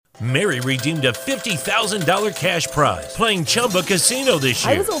Mary redeemed a $50,000 cash prize playing Chumba Casino this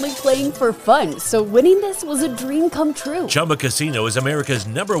year. I was only playing for fun, so winning this was a dream come true. Chumba Casino is America's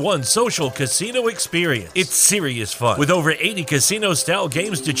 #1 social casino experience. It's serious fun. With over 80 casino-style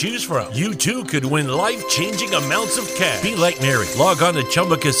games to choose from, you too could win life-changing amounts of cash. Be like Mary. Log on to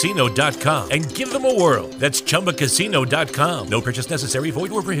ChumbaCasino.com and give them a whirl. That's ChumbaCasino.com. No purchase necessary.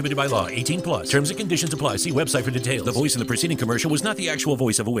 Void where prohibited by law. 18 plus. Terms and conditions apply. See website for details. The voice in the preceding commercial was not the actual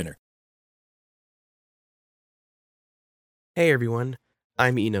voice of a winner. Hey everyone,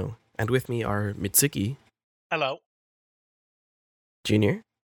 I'm Eno, and with me are Mitsuki. Hello. Junior.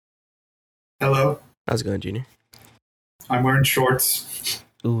 Hello. How's it going, Junior? I'm wearing shorts.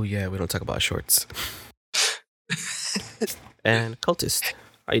 Ooh, yeah, we don't talk about shorts. And Cultist.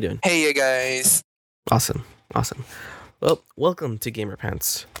 How you doing? Hey, you guys. Awesome. Well, welcome to Gamer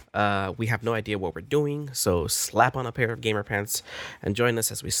Pants. We have no idea what we're doing, so slap on a pair of gamer pants and join us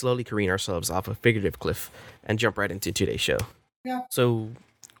as we slowly careen ourselves off a figurative cliff and jump right into today's show. Yeah. So,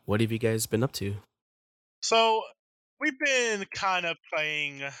 what have you guys been up to? So, we've been kind of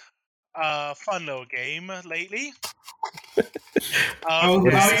playing a fun little game lately. I'll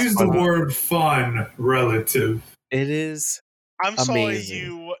use the word fun relative. It is I'm sorry amazing.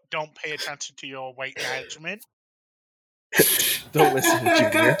 you don't pay attention to your weight management. Don't listen to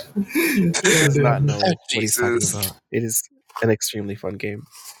Junior. He does not know what he's talking Jesus. about. It is an extremely fun game.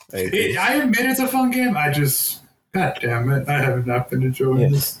 I agree. I admit it's a fun game. God damn it, I have not been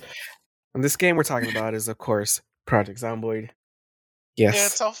enjoying this. And this game we're talking about is, of course, Project Zomboid.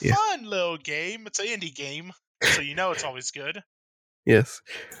 Yes. It's a fun little game. It's an indie game, so you know it's always good. Yes.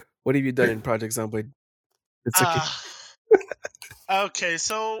 What have you done in Project Zomboid? It's okay. Okay,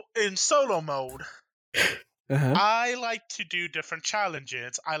 so in solo mode, Uh-huh. I like to do different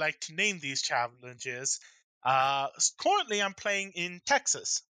challenges. I like to name these challenges. Currently, I'm playing in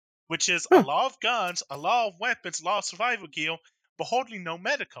Texas, which is a lot of guns, a lot of weapons, a lot of survival gear, but hardly no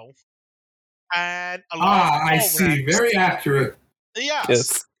medical. And a lot of I see. ranks. Very accurate.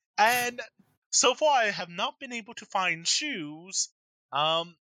 Yes. And so far, I have not been able to find shoes.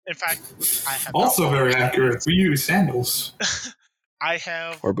 In fact, I have Also not very found accurate. We use sandals. I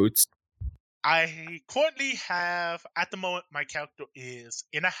have. Or boots. I currently have, at the moment, my character is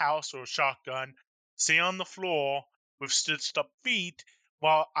in a house or a shotgun, sitting on the floor with stitched up feet,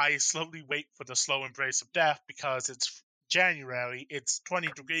 while I slowly wait for the slow embrace of death because it's January, it's 20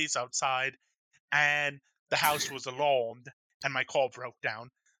 degrees outside, and the house was alarmed, and my car broke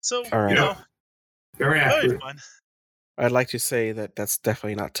down. So, All right. you know, Very very accurate. fun. I'd like to say that that's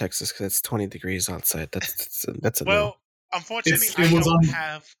definitely not Texas because it's 20 degrees outside. That's a no. Well, unfortunately, It I was don't on-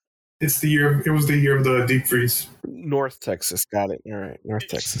 have... It was the year of the deep freeze. North Texas. Got it. All right. North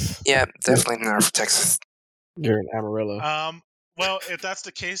Texas. Yeah, definitely North Texas. You're in Amarillo. Well, if that's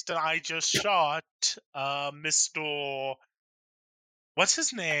the case, then I just shot Mr. What's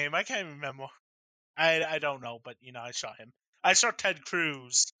his name? I can't remember. I don't know, but you know, I shot him. I shot Ted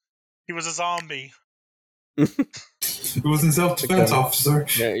Cruz. He was a zombie. It was a self-defense Okay. officer.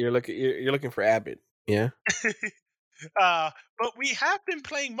 Yeah, you're looking for Abbott. Yeah. But we have been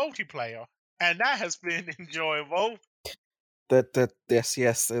playing multiplayer, and that has been enjoyable.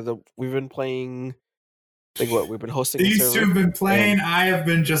 Yes. We've been playing. Like what? We've been hosting. These a two server, have been playing. I have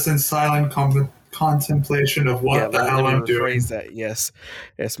been just in silent contemplation of what the hell I'm doing. rephrase that. Yes,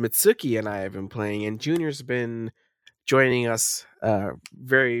 Mitsuki and I have been playing, and Junior's been joining us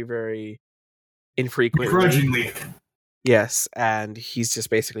very, very infrequently. Begrudgingly. Yes, and he's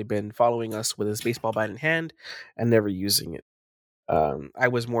just basically been following us with his baseball bat in hand and never using it. I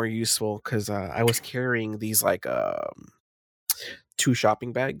was more useful because I was carrying these like 2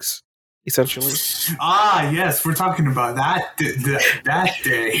 shopping bags, essentially. Yes, we're talking about that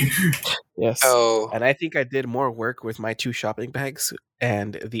day. Yes. Oh, And I think I did more work with my 2 shopping bags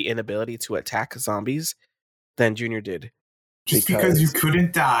and the inability to attack zombies than Junior did. Just because you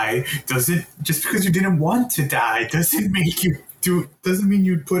couldn't die just because you didn't want to die doesn't mean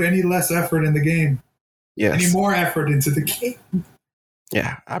you'd put any less effort in the game. Yes. Any more effort into the game.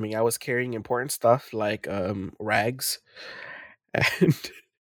 Yeah. I mean, I was carrying important stuff like rags and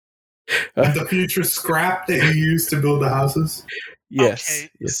And the future scrap that you use to build the houses. yes.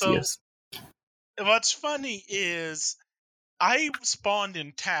 Okay, so- Yes. What's funny is I spawned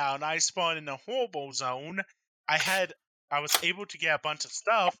in town. I spawned in a horrible zone. I was able to get a bunch of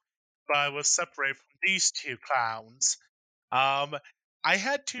stuff, but I was separated from these 2 clowns. I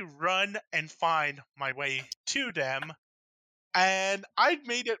had to run and find my way to them, and I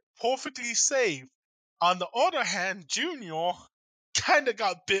made it perfectly safe. On the other hand, Junior kind of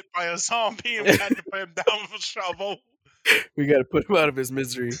got bit by a zombie and we had to put him down with a shovel. We gotta put him out of his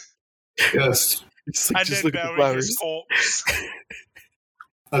misery. Yes. Just, like, And just then look at the bury his flowers. corpse.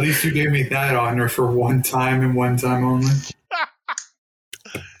 At least you gave me that honor for one time and one time only.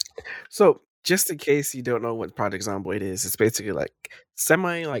 So, just in case you don't know what Project Zomboid is, it's basically like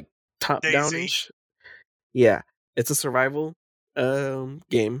semi like top downish. Yeah, it's a survival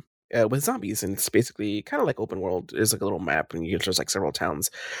game with zombies, and it's basically kind of like open world. There's like a little map, and there's like several towns.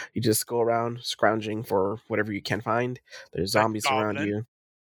 You just go around scrounging for whatever you can find. There's zombies around goblin. you.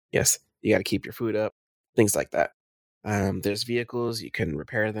 Yes, you got to keep your food up, things like that. There's vehicles, you can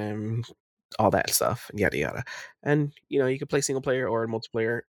repair them, all that stuff, yada yada. And you can play single player or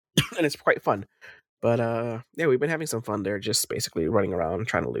multiplayer, and it's quite fun. But yeah, we've been having some fun there, just basically running around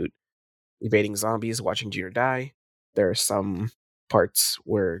trying to loot, evading zombies, watching Junior die. There are some parts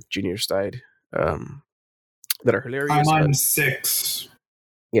where Junior's died that are hilarious. I'm on But 6.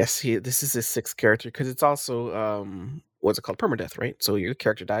 yes, this is his 6th character because it's also what's it called, permadeath, right? So your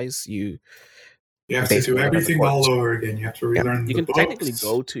character dies, you have to basically do end up as a everything corpse. all over again. You have to Yeah, relearn you the can books. technically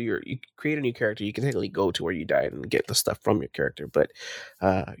go to you create a new character. You can technically go to where you died and get the stuff from your character, but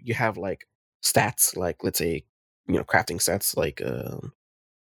you have like stats, like let's say crafting stats, like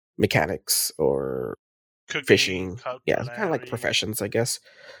mechanics or Cooking, fishing. Yeah, it's kind of like cutlery. professions, I guess.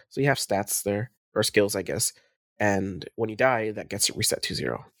 So you have stats there or skills, I guess. And when you die, that gets reset to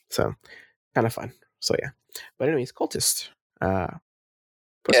 0. So kind of fun. So yeah. But anyways, Cultist. Proceed.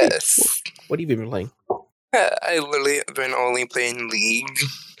 Yes. What have you been playing? I literally have been only playing League.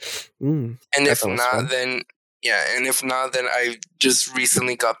 And That's if always not, fun. then I just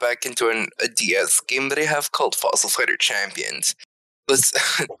recently got back into a DS game that I have called Fossil Fighter Champions. Let's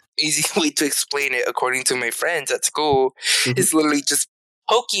easy way to explain it, according to my friends at school, Mhm. is literally just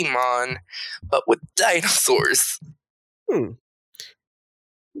Pokemon, but with dinosaurs. Hmm.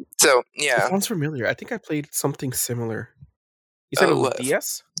 So It yeah, sounds familiar. I think I played something similar. You said it was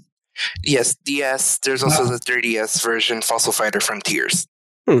DS? yes, DS. There's also the 3DS version, Fossil Fighter Frontiers.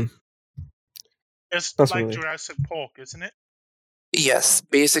 It's Sounds like familiar. Jurassic Park, isn't it? Yes,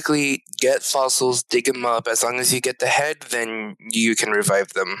 basically get fossils, dig them up. As long as you get the head, then you can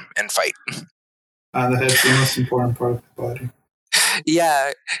revive them and fight. The head's the most important part of the body.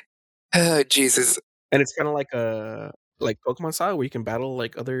 Yeah. Oh, Jesus. And it's kind of like like Pokemon style where you can battle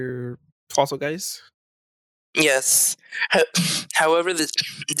like other fossil guys. Yes. However, the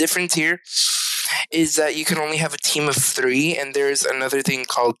difference here is that you can only have a team of 3, and there's another thing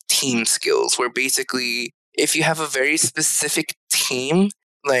called team skills, where basically if you have a very specific team,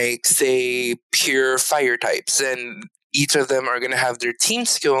 like say pure fire types, then each of them are going to have their team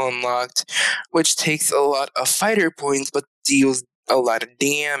skill unlocked, which takes a lot of fighter points but deals a lot of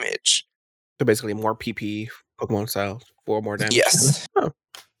damage. So basically more PP Pokemon style for more damage. Yes. Oh,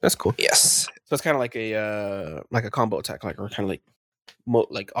 that's cool. Yes. So it's kind of like a combo attack, like, or kind of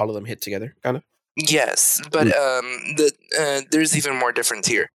like all of them hit together, kind of. Yes, but there's even more difference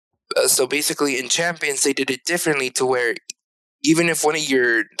here. So basically, in Champions, they did it differently to where even if one of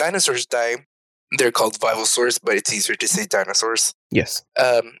your dinosaurs die, they're called Vivosaurs, but it's easier to say dinosaurs. Yes.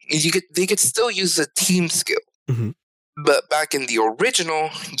 They could still use a team skill. Mhm. But back in the original,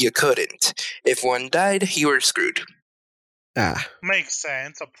 you couldn't. If one died, you were screwed. Makes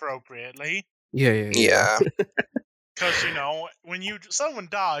sense appropriately. Yeah. Because when someone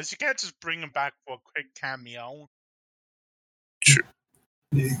dies, you can't just bring them back for a quick cameo. True.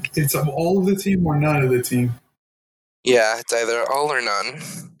 It's of all of the team or none of the team. Yeah, it's either all or none.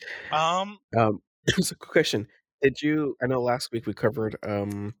 It's a quick question. I know last week we covered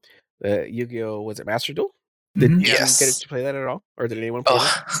the Yu-Gi-Oh, was it Master Duel? Did you Yes. get to play that at all? Or did anyone play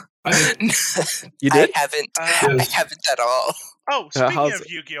that? You did? I haven't. I haven't at all. Oh, speaking how's of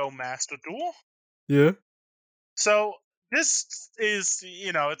Yu-Gi-Oh Master Duel. Yeah. So this is,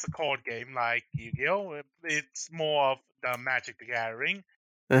 it's a card game like Yu-Gi-Oh. It's more of the Magic the Gathering.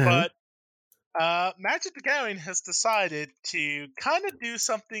 Uh-huh. But Magic the Gathering has decided to kind of do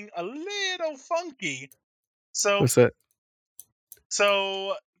something a little funky. So, What's that?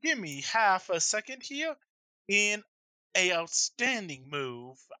 So give me half a second here. In a outstanding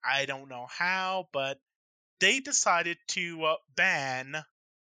move, I don't know how, but they decided to ban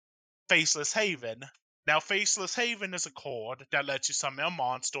Faceless Haven. Now, Faceless Haven is a card that lets you summon a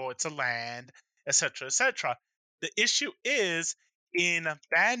monster, it's a land, etc., etc. The issue is, in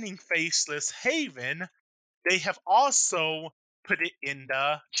banning Faceless Haven, they have also put it in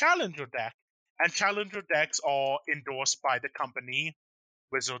the Challenger deck. And Challenger decks are endorsed by the company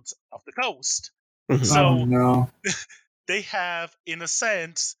Wizards of the Coast. Mhm. So, Oh, no. they have, in a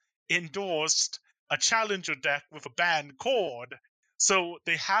sense, endorsed a Challenger deck with a banned card. So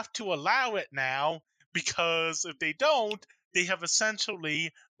they have to allow it now, because if they don't, they have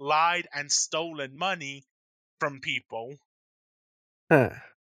essentially lied and stolen money from people. Huh.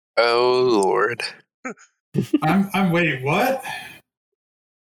 Oh Lord. I'm wait, what?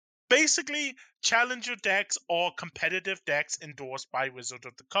 Basically, challenger decks are competitive decks endorsed by Wizard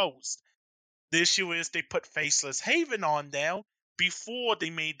of the Coast. The issue is they put Faceless Haven on there before they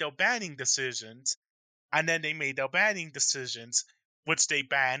made their banning decisions, and then they made their banning decisions, which they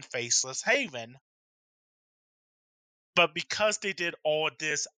banned Faceless Haven. But because they did all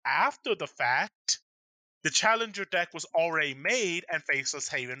this after the fact, the challenger deck was already made and Faceless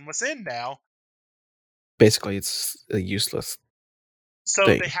Haven was in there. Basically, it's a useless So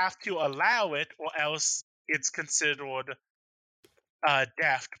thing. they have to allow it, or else it's considered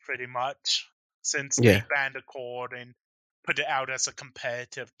deft, pretty much, since they banned a card and put it out as a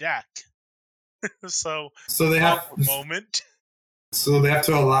competitive deck. So they have moment. So they have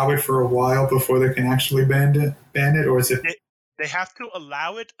to allow it for a while before they can actually ban it, or is it? They have to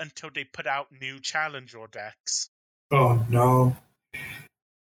allow it until they put out new challenger decks. Oh no.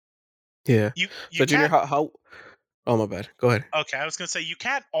 Yeah. You So Junior, how? Oh my bad. Go ahead. Okay, I was gonna say you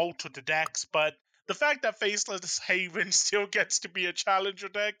can't alter the decks, but the fact that Faceless Haven still gets to be a challenger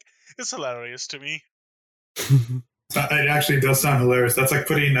deck is hilarious to me. It actually does sound hilarious. That's like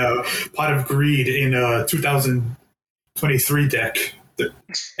putting a Pot of Greed in a 2023 deck,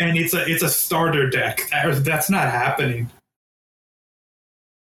 and it's a starter deck. That's not happening.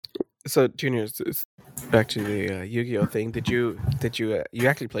 So Junior, back to the Yu-Gi-Oh thing. Did you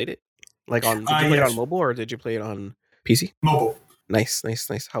actually played it? Like on? Did you play it on mobile or did you play it on PC? Mobile. Nice.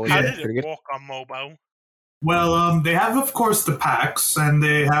 How was How it? did Pretty it good? work on mobile? Well, they have, of course, the packs, and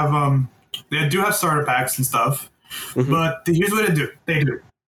they have they do have starter packs and stuff. Mhm. But here's what they do.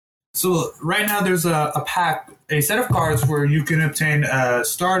 So right now there's a pack, a set of cards where you can obtain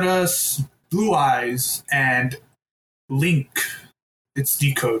Stardust, Blue Eyes, and Link. It's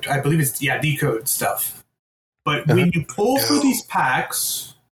decode. I believe it's decode stuff. But when you pull through these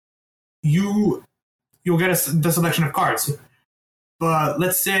packs, you'll get the selection of cards. But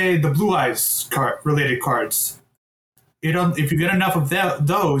let's say the Blue Eyes related cards. If you get enough of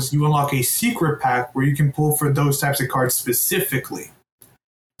those, you unlock a secret pack where you can pull for those types of cards specifically.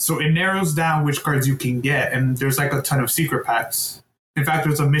 So it narrows down which cards you can get, and there's like a ton of secret packs. In fact,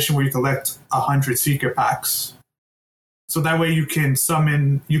 there's a mission where you collect 100 secret packs. So that way you can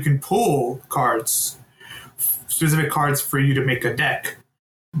pull cards, specific cards for you to make a deck.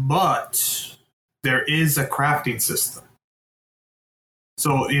 But there is a crafting system.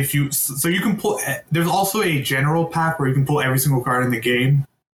 So you can pull. There's also a general pack where you can pull every single card in the game.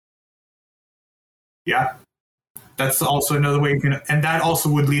 Yeah, that's also another way you can, and that also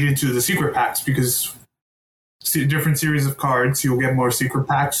would lead into the secret packs because different series of cards you'll get more secret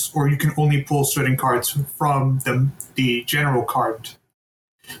packs, or you can only pull certain cards from the general card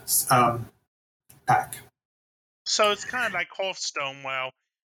pack. So it's kind of like Hearthstone, where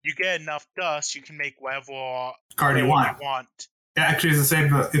you get enough dust, you can make whatever card you want. Yeah, actually, it's the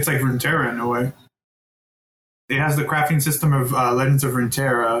same. It's like Runeterra in a way. It has the crafting system of Legends of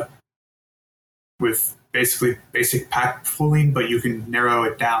Runeterra with basically basic pack pulling, but you can narrow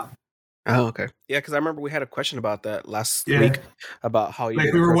it down. Oh, okay. Yeah, because I remember we had a question about that last week about how you.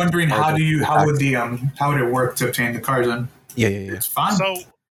 Like we were wondering how would it work to obtain the cards? And yeah. It's fun. So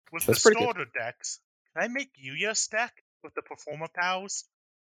with the starter decks, can I make Yuya's deck with the performer pals?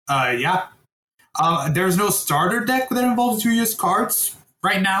 Yeah. There's no starter deck that involves Yuya's cards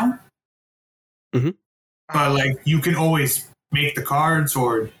right now. Mm-hmm. But like you can always make the cards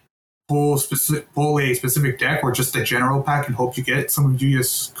or pull a specific deck or just a general pack and hope you get some of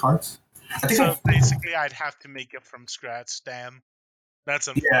Yuya's cards. I think basically I'd have to make it from scratch. Damn, that's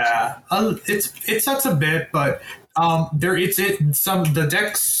unfortunate. Yeah. It sucks a bit, but the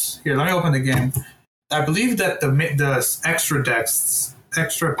decks here. Let me open the game. I believe that the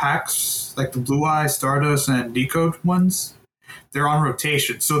extra packs, like the Blue Eye, Stardust, and Decode ones, they're on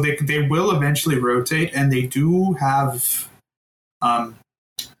rotation. So they will eventually rotate, and they do have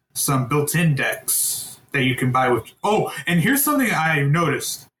some built-in decks that you can buy with. Oh, and here's something I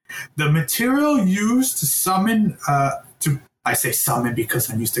noticed. The material used to summon, I say summon because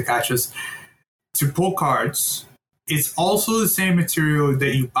I'm used to gachas, to pull cards, is also the same material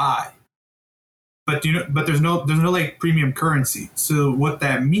that you buy. But there's no like premium currency. So what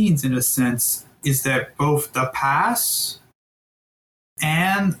that means in a sense is that both the pass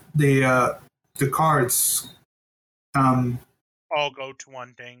and the cards all go to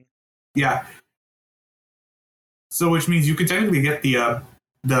one thing. Yeah. So which means you can technically get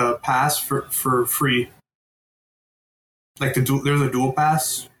the pass for free. Like there's a dual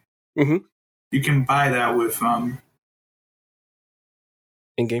pass. Mm-hmm. You can buy that with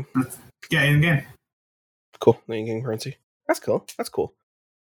In game. in game. Cool. The in-game currency. That's cool. That's cool.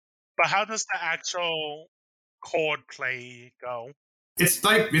 But how does the actual card play go? It's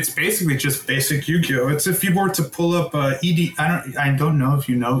basically just basic Yu-Gi-Oh. It's if you were to pull up I don't know if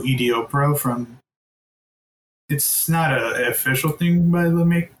you know EDO Pro from. It's not an official thing by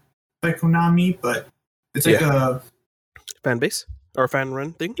Konami, but it's like a fan base or fan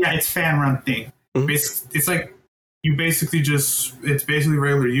run thing. Yeah, it's fan run thing. Mm-hmm. It's like it's basically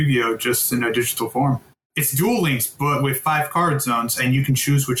regular Yu-Gi-Oh, just in a digital form. It's Duel Links, but with 5 card zones, and you can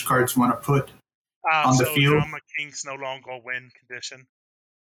choose which cards you want to put on the field. Drama King's no longer win condition.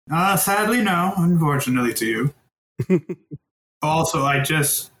 Sadly, no. Unfortunately to you. Also, I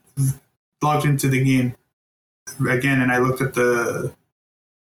just logged into the game again, and I looked at the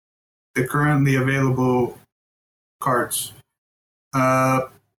currently available cards. For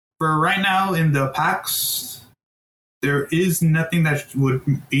right now in the packs, there is nothing that would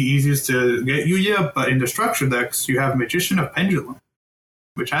be easiest to get Yu-Gi-Oh, but in the structure decks, you have Magician of Pendulum,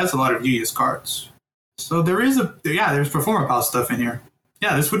 which has a lot of Yu-Gi-Oh cards. So there's Performer Pal stuff in here.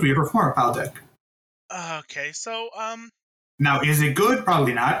 Yeah, this would be a Performer Pal deck. Okay, so now, is it good?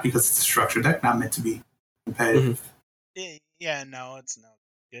 Probably not, because it's a structure deck, not meant to be competitive. Mm-hmm. Yeah, no, it's not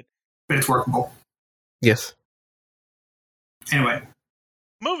good. But it's workable. Yes. Anyway.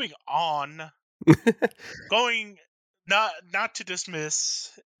 Moving on. Going not to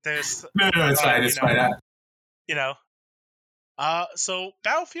dismiss this. No, it's fine. It's fine. So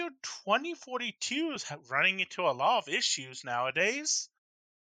Battlefield 2042 is running into a lot of issues nowadays.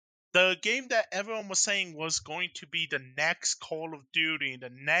 The game that everyone was saying was going to be the next Call of Duty, the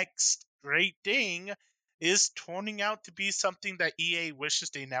next great thing, is turning out to be something that EA wishes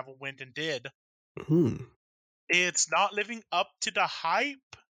they never went and did. Mm-hmm. It's not living up to the hype.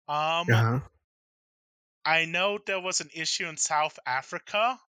 I know there was an issue in South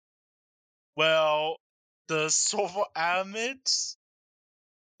Africa. Well, the server admins,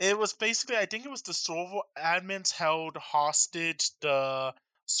 it was basically, I think it was the server admins held hostage the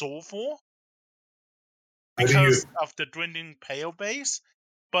server because of the dwindling player base.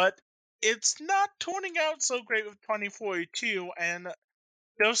 But it's not turning out so great with 2042, and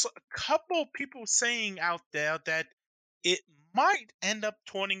there's a couple people saying out there that it might end up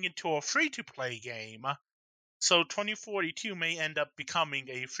turning into a free-to-play game. So 2042 may end up becoming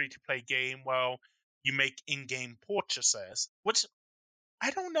a free-to-play game where you make in-game purchases, which I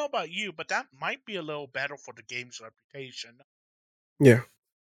don't know about you, but that might be a little better for the game's reputation. Yeah.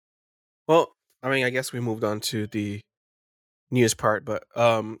 Well, I mean, I guess we moved on to the news part, but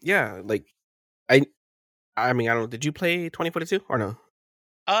yeah, like I mean, I don't know. Did you play 2042 or no?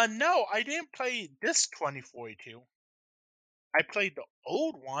 No, I didn't play this 2042. I played the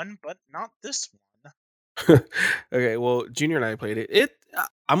old one, but not this one. Okay, well, Junior and I played it.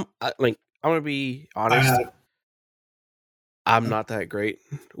 I'm gonna be honest. I'm not that great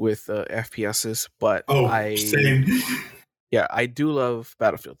with FPSs, but same. Yeah, I do love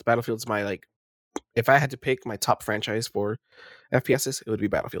Battlefield. Battlefield's my if I had to pick my top franchise for FPSs, it would be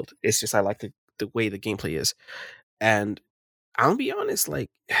Battlefield. It's just I like the way the gameplay is, and I'll be honest,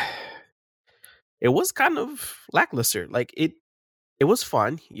 it was kind of lackluster. It was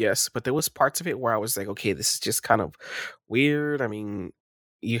fun, yes, but there was parts of it where I was like, okay, this is just kind of weird. I mean,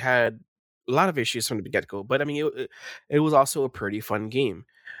 you had a lot of issues from the get-go, but I mean, it was also a pretty fun game.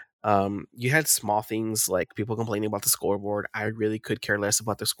 You had small things like people complaining about the scoreboard. I really could care less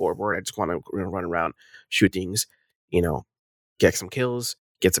about the scoreboard. I just want to run around, shoot things, get some kills,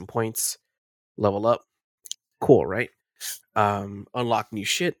 get some points, level up. Cool, right? Unlock new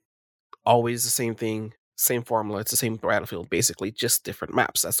shit. Always the same thing, same formula. It's the same Battlefield, basically, just different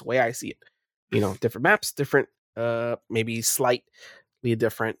maps. That's the way I see it. Different maps, different, maybe slightly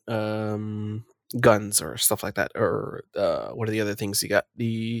different guns or stuff like that. Or what are the other things you got?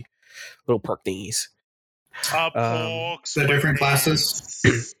 The little perk thingies. Perks, the different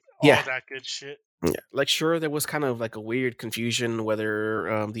classes. All that good shit. Yeah, sure, there was kind of a weird confusion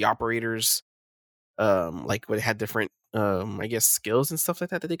whether the operators, would had different, I guess, skills and stuff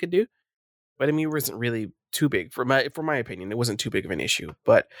like that they could do. But I mean, it wasn't really too big for my opinion. It wasn't too big of an issue,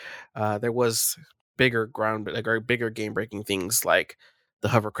 but there was bigger game breaking things like the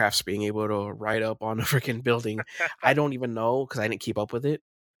hovercrafts being able to ride up on a freaking building. I don't even know because I didn't keep up with it,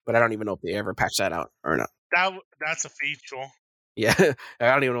 but I don't even know if they ever patched that out or not. That's a feature. Yeah, I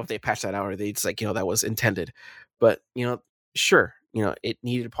don't even know if they patched that out or they just that was intended. But sure, it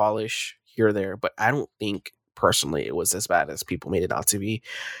needed polish here or there, but I don't think personally it was as bad as people made it out to be.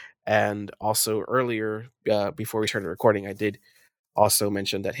 And also earlier, before we started recording, I did also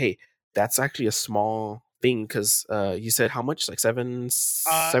mention that, hey, that's actually a small thing because you said how much? Like 70 At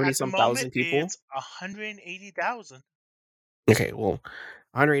the some moment, thousand people. it's 180,000. Okay, well,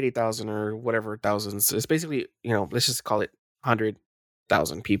 180,000 or whatever thousands. It's basically, let's just call it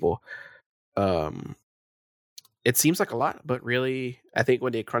 100,000 people. It seems like a lot, but really, I think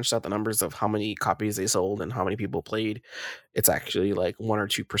when they crunched out the numbers of how many copies they sold and how many people played, it's actually like 1 or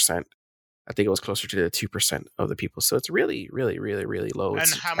 2%. I think it was closer to the 2% of the people. So it's really, really, really, really low. And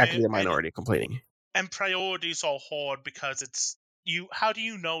It's how many? actually a minority complaining. And priorities are hard because it's you. How do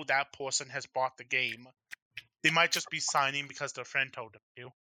you know that person has bought the game? They might just be signing because their friend told them to.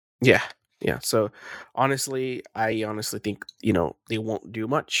 Yeah. Yeah. So I honestly think, they won't do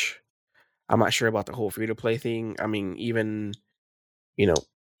much. I'm not sure about the whole free to play thing. I mean, even,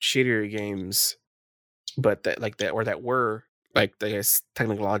 shittier games, but that were like, I guess,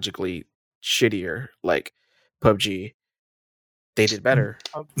 technologically shittier, like PUBG, they did better.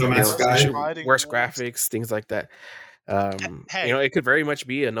 No Man's Sky. Worse graphics, things like that. Hey. It could very much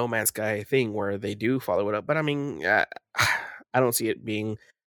be a No Man's Sky thing where they do follow it up, but I mean, I don't see it being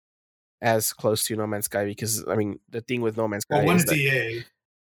as close to No Man's Sky because I mean, the thing with No Man's Sky one is is that, EA.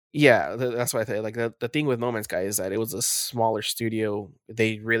 yeah, that's what I think. Like the thing with No Man's Sky is that it was a smaller studio.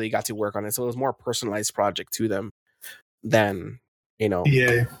 They really got to work on it, so it was more a personalized project to them than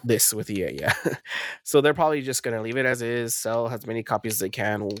EA. this with EA. Yeah, so they're probably just gonna leave it as is, sell as many copies as they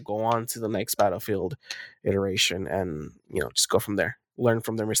can. We'll go on to the next Battlefield iteration, and just go from there. Learn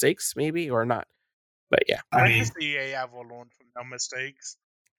from their mistakes, maybe or not. But yeah, I When mean, does EA ever learn from their mistakes?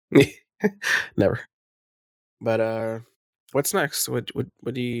 never. But what's next? What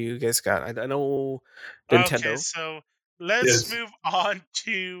do you guys got? I know Nintendo. Okay, so let's move on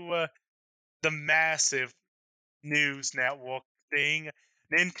to the massive news network thing,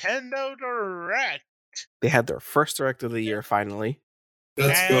 Nintendo Direct. They had their first Direct of the year finally.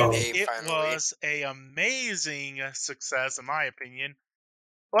 let's go. It Finally. was a amazing success, in my opinion.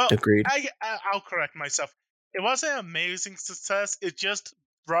 Well, Agreed. I'll correct myself. It wasn't an amazing success. It just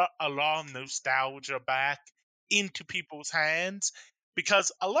brought a lot of nostalgia back into people's hands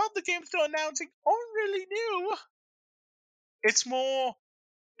because a lot of the games they're announcing aren't really new. It's more,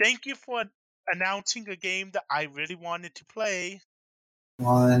 thank you for announcing a game that I really wanted to play.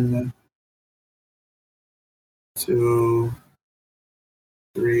 1, 2,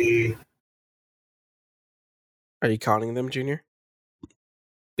 3. Are you counting them, Junior?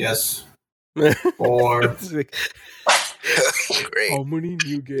 Yes. Or 4. Great. how many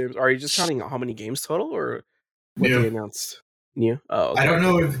new games? Are you just counting how many games total, or what New. they announced? New. Oh, okay. I don't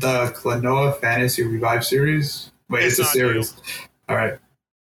know if the Klonoa Fantasy Revive series. Wait, it's a not series. All right.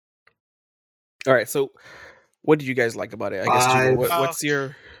 All right. So, what did you guys like about it? I guess Junior. 5, What's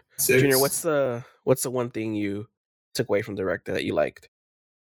your 6. Junior? What's the one thing you took away from Direct that you liked?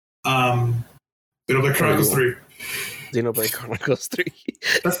 Xenoblade Chronicles 3. Xenoblade Chronicles 3.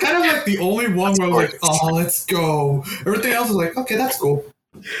 That's kind of like the only one where I was like, oh, let's go. Everything else was like, okay, that's cool.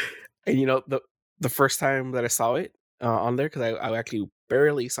 And the first time that I saw it on there, because I actually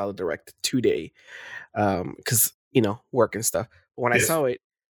barely saw the Direct today, because work and stuff. But when I saw it,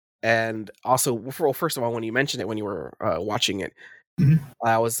 and also, well, first of all, when you mentioned it when you were watching it,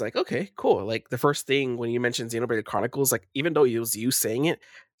 I was like, okay, cool. Like the first thing when you mentioned Xenoblade Chronicles, like even though it was you saying it,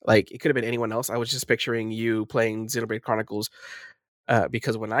 like it could have been anyone else. I was just picturing you playing Xenoblade Chronicles,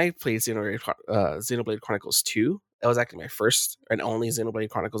 because when I played Xenoblade Chronicles 2, that was actually my first and only Xenoblade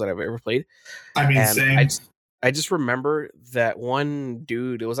Chronicles that I've ever played. I mean, And same. I just remember that one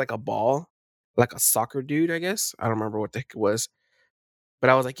dude. It was like a ball, like a soccer dude, I guess. I don't remember what the heck it was. But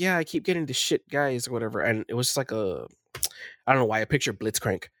I was like, yeah, I keep getting the shit guys or whatever. And it was just like I don't know why I picture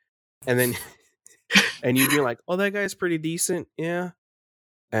Blitzcrank. And then, and you'd be like, oh, that guy's pretty decent. Yeah.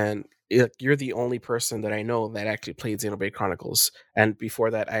 And you're the only person that I know that actually played Xenoblade Chronicles. And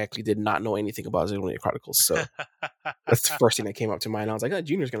before that, I actually did not know anything about Xenoblade Chronicles. So that's the first thing that came up to mind. I was like, oh,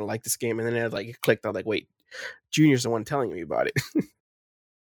 Junior's going to like this game. And then it clicked. I was like, wait, Junior's the one telling me about it.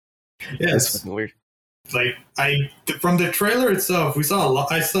 That's Yes. fucking weird. Like from the trailer itself, we saw a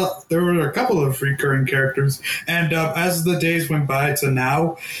lot. I saw there were a couple of recurring characters, and as the days went by to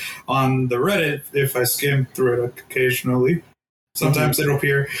now, on the Reddit, if I skim through it occasionally, sometimes it'll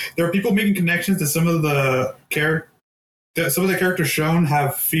appear there are people making connections to some of the characters shown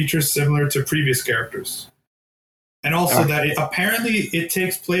have features similar to previous characters, and also that apparently it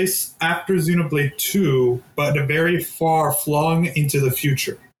takes place after Xenoblade 2, but very far flung into the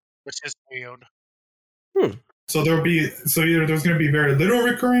future, which is weird. So either there's going to be very little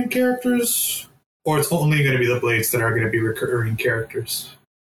recurring characters, or it's only going to be the Blades that are going to be recurring characters.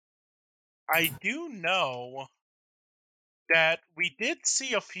 I do know that we did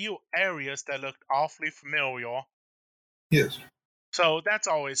see a few areas that looked awfully familiar. Yes. So that's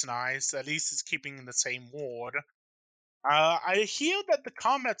always nice. At least it's keeping in the same ward. I hear that the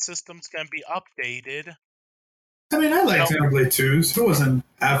combat systems can be updated. I mean, I like No. Xenoblade 2, so it wasn't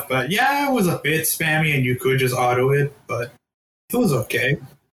half bad. Yeah, it was a bit spammy and you could just auto it, but it was okay.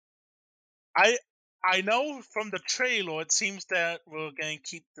 I know from the trailer it seems that we're going to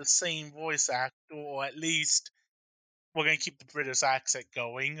keep the same voice actor, or at least we're going to keep the British accent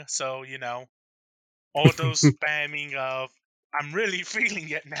going. So, all those spamming of, I'm really feeling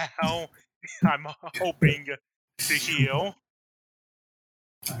it now, I'm hoping to heal.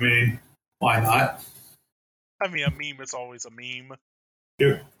 I mean, why not? I mean, a meme is always a meme.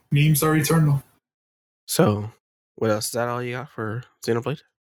 Dude, memes are eternal. So, what else? Is that all you got for Xenoblade?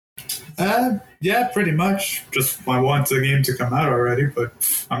 Yeah, pretty much. Just I want the game to come out already, but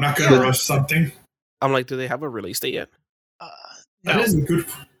I'm not gonna rush something. I'm like, do they have a release date yet? No. That is a good.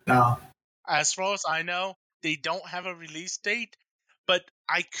 No. As far as I know, they don't have a release date, but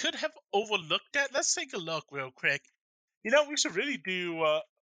I could have overlooked that. Let's take a look real quick. We should really do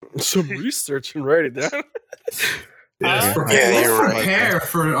some research and write it down. Let's prepare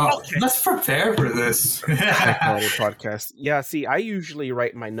for this. Podcast. Yeah, see, I usually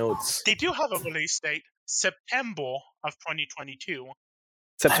write my notes. They do have a release date, September of 2022.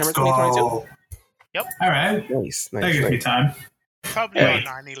 September 2022? Yep. All right. Nice. That gives me time. Probably on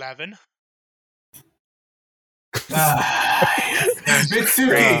 9/11.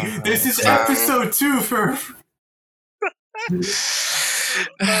 Mitsuki, this is episode 2 for...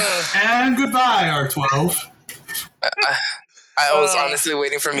 and goodbye, R12. I was honestly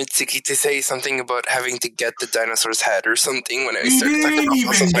waiting for Mitsuki to say something about having to get the dinosaur's head or something when I started talking about We didn't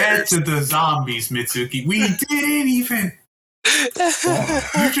even get spiders. to the zombies, Mitsuki. We didn't even...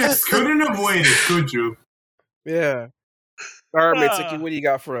 You just couldn't have waited, could you? Yeah. All right, Mitsuki, what do you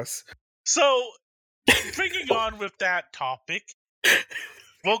got for us? So, bringing on with that topic,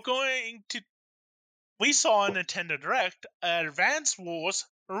 we saw on Nintendo Direct an Advance Wars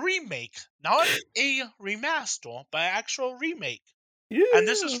remake, not a remaster, but an actual remake. Yeah. And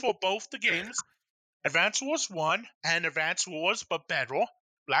this is for both the games, Advance Wars 1 and Advance Wars but better,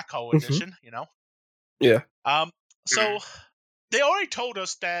 Black Hole Edition, Yeah. So they already told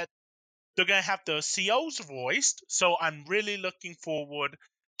us that they're gonna have the COs voiced, so I'm really looking forward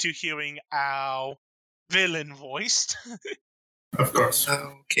to hearing our villain voiced. Of course.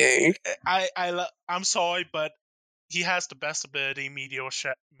 Okay. I'm sorry, but he has the best ability, Meteor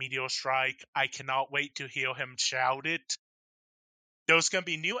Strike. I cannot wait to hear him shout it. There's going to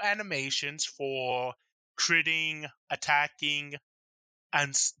be new animations for critting, attacking,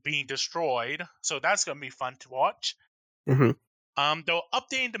 and being destroyed. So that's going to be fun to watch. Mm-hmm. They're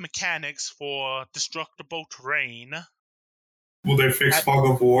updating the mechanics for destructible terrain. Will they fix Fog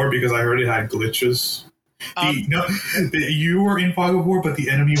of War? Because I heard it had glitches. You were in Fog of War, but the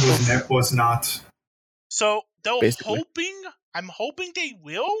enemy was not. So Basically. I'm hoping they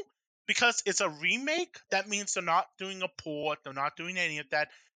will, because it's a remake. That means they're not doing a port, they're not doing any of that.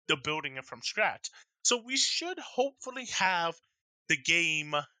 They're building it from scratch. So we should hopefully have the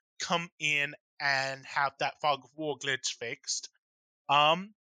game come in and have that Fog of War glitch fixed. By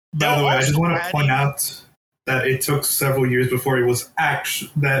the way, I just want to point out that it took several years before it was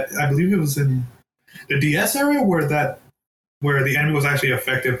that I believe it was in the DS area where the enemy was actually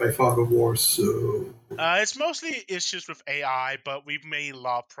affected by Fog of War. So it's mostly issues with AI, but we've made a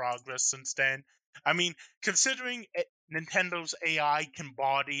lot of progress since then. I mean, considering Nintendo's AI can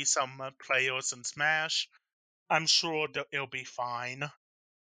body some players in Smash, I'm sure that it'll be fine.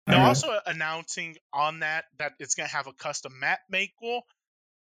 They're also announcing on that it's going to have a custom map maker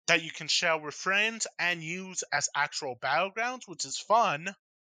that you can share with friends and use as actual battlegrounds, which is fun.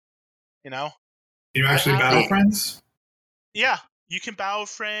 You actually battle friends? Yeah, you can battle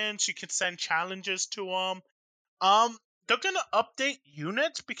friends. You can send challenges to them. They're gonna update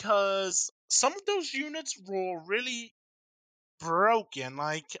units because some of those units were really broken.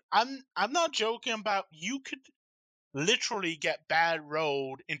 Like, I'm not joking about, you could literally get bad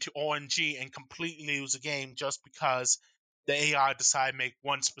rolled into RNG and completely lose a game just because the AI decided to make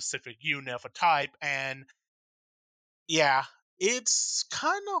one specific unit of a type. And yeah, it's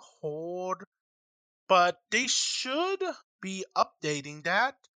kind of hard, but they should be updating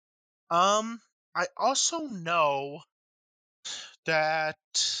that. I also know that.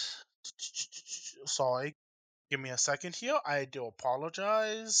 Sorry, give me a second here. I do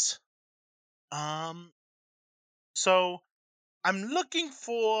apologize. So I'm looking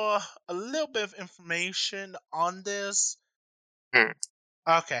for a little bit of information on this.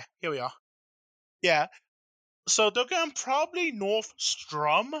 Okay, here we are. Yeah. So they're going probably North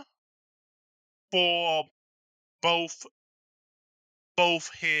Strum for both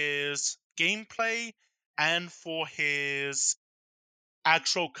his gameplay and for his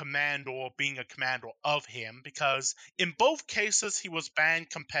actual commander being a commander of him, because in both cases he was banned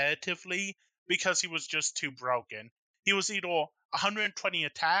competitively because he was just too broken. He was either 120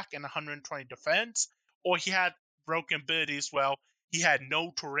 attack and 120 defense, or he had broken abilities. Well, he had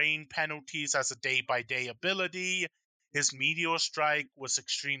no terrain penalties as a day-by-day ability. His meteor strike was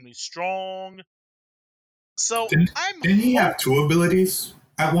extremely strong. So Didn't, I'm didn't he have two abilities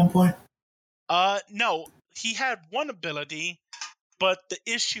at one point? no, he had one ability, but the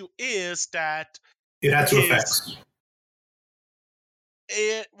issue is that It had two effects.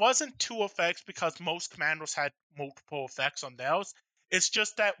 it wasn't two effects because most commanders had multiple effects on theirs. It's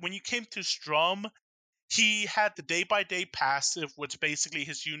just that when you came to Strum, he had the day-by-day passive, which basically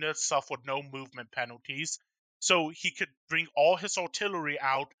his units suffered no movement penalties. So he could bring all his artillery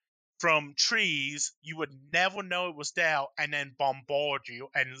out from trees. You would never know it was there, and then bombard you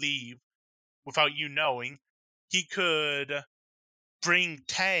and leave without you knowing. He could bring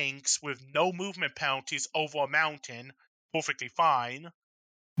tanks with no movement penalties over a mountain perfectly fine.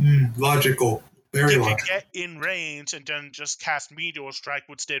 Logical. Very He could logical. get in range and then just cast Meteor Strike,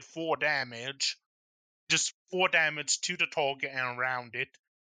 which did 4 damage. Just 4 damage to the target and around it,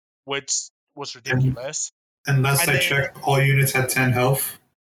 which was ridiculous. And last I checked, all units had 10 health.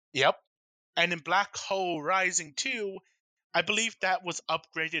 Yep. And in Black Hole Rising 2, I believe that was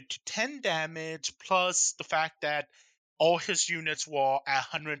upgraded to 10 damage, plus the fact that all his units were at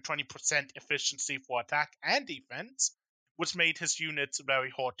 120% efficiency for attack and defense, which made his units very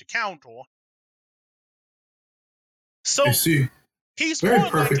hard to counter. So I see. he's Very more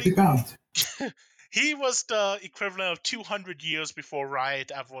perfectly likely balanced. he was the equivalent of 200 years before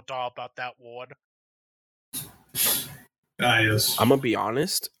Riot ever thought about that word. Yes. I'm gonna be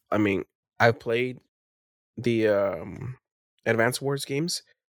honest. I mean, I've played the Advance Wars games,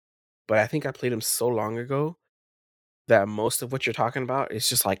 but I think I played them so long ago that most of what you're talking about is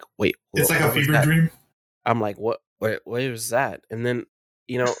just like, wait, It's like a what was fever that? dream. I'm like, what was that? And then,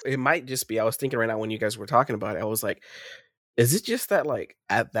 it might just be, I was thinking right now when you guys were talking about it, I was like, is it just that, like,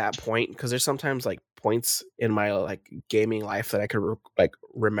 at that point, because there's sometimes like points in my like gaming life that I could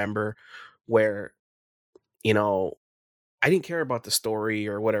remember where, I didn't care about the story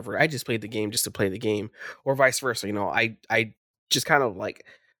or whatever. I just played the game just to play the game, or vice versa. I just kind of like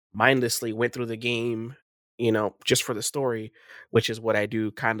mindlessly went through the game, just for the story, which is what I do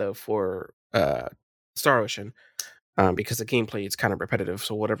kind of for Star Ocean, because the gameplay is kind of repetitive,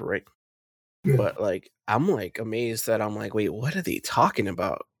 so whatever, right? Yeah. But like, I'm like amazed that I'm like, wait, what are they talking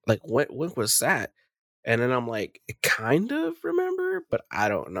about? Like, what was that? And then I'm like, I kind of remember, but I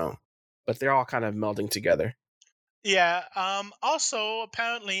don't know. But they're all kind of melding together. Yeah, also,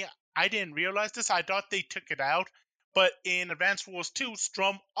 apparently, I didn't realize this. I thought they took it out. But in Advance Wars 2,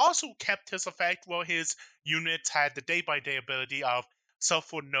 Strum also kept his effect where his units had the day-by-day ability of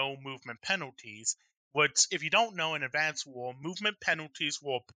suffer no movement penalties. Which, if you don't know, in Advance War, movement penalties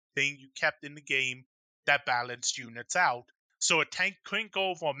were a thing you kept in the game that balanced units out. So a tank couldn't go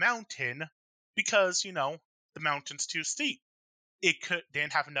over a mountain because, the mountain's too steep. It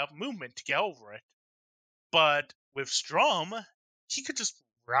didn't have enough movement to get over it. But with Strom, he could just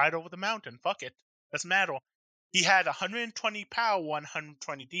ride over the mountain. Fuck it. Doesn't matter. He had 120 power,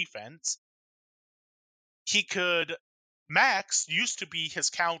 120 defense. He could. Max used to be his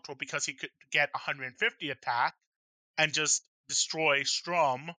counter because he could get 150 attack and just destroy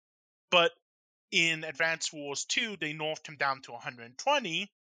Strom. But in Advance Wars 2, they nerfed him down to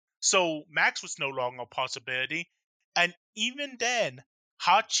 120. So Max was no longer a possibility. And even then,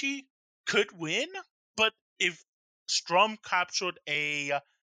 Hachi could win, but if Strom captured a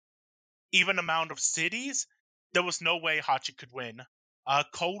even amount of cities, there was no way Hachi could win.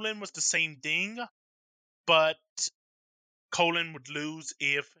 Colin was the same thing, but Colin would lose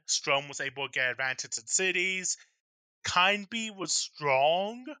if Strom was able to get advantage in cities. Kindby was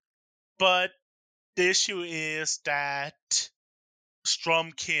strong, but the issue is that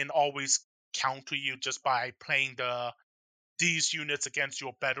Strom can always counter you just by playing these units against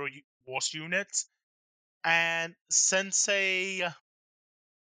your better worse units. And Sensei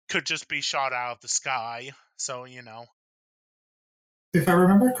could just be shot out of the sky. So, If I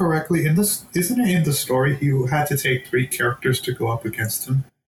remember correctly, isn't it in the story you had to take 3 characters to go up against him?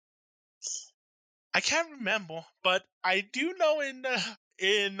 I can't remember, but I do know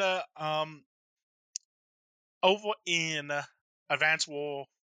over in Advance War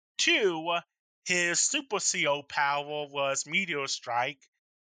 2, his Super CO power was Meteor Strike,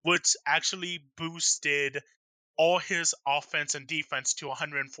 which actually boosted all his offense and defense to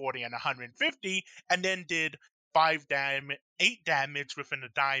 140 and 150, and then did 8 damage within a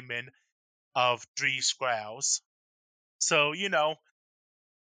diamond of 3 squares. So,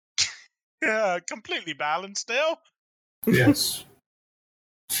 completely balanced still. Yes.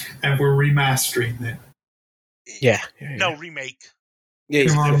 And we're remastering it. Yeah. No, remake. Yeah,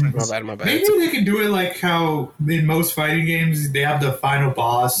 Come on. my bad. Maybe they can do it like how in most fighting games they have the final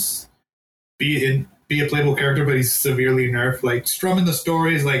boss be a playable character, but he's severely nerfed. Like Strum in the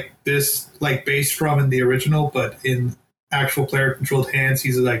story is like this, like base Strum in the original, but in actual player controlled hands,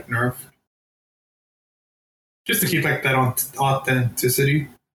 he's like nerfed. Just to keep like that authenticity.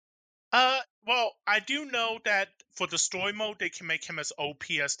 Well, I do know that for the story mode, they can make him as OP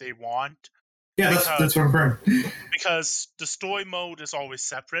as they want. Yeah, that's what I'm hearing. Because the story mode is always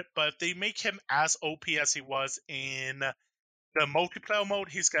separate, but if they make him as OP as he was in the multiplayer mode,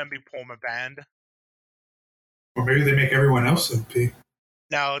 he's gonna be perma-banned. Or maybe they make everyone else OP.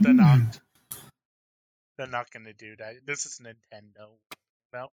 No, they're not. They're not gonna do that. This is Nintendo.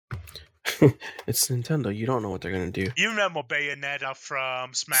 Well, it's Nintendo. You don't know what they're gonna do. you remember Bayonetta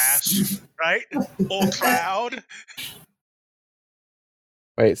from Smash, right? Or Cloud.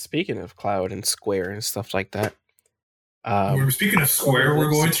 Wait, speaking of Cloud and Square and stuff like that. We're speaking of Square, we're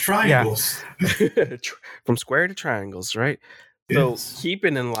going to triangles. Yeah. From Square to triangles, right? Yes. So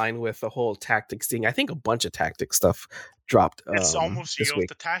keeping in line with the whole tactics thing, I think a bunch of tactics stuff dropped. It's almost this year week.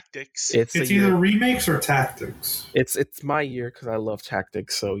 of the tactics. It's either remakes or tactics. It's my year because I love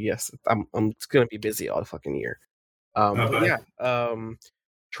tactics. So yes, I'm gonna be busy all the fucking year. But yeah,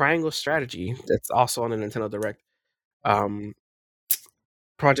 Triangle Strategy. That's also on the Nintendo Direct.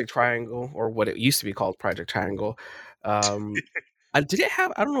 Project Triangle, or what it used to be called, Project Triangle. Did it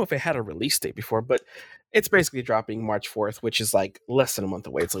have? I don't know if it had a release date before, but it's basically dropping March 4th, which is like less than a month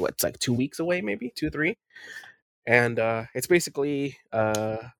away. It's like it's like 2 weeks away, maybe 2, 3. And it's basically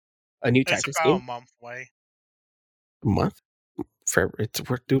a new tactics about game. a month away. A month?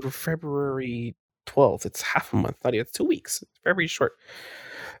 We're due to February 12th. It's half a month. Not even, it's 2 weeks. It's very short.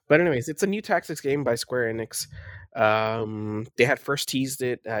 But anyways, it's a new tactics game by Square Enix. They had first teased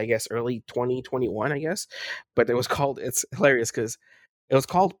it, I guess, early 2021, I guess. But it's hilarious because it was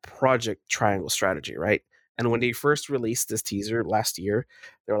called Project Triangle Strategy, right? And when they first released this teaser last year,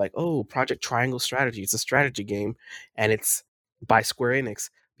 they were like, oh, Project Triangle Strategy. It's a strategy game, and it's by Square Enix.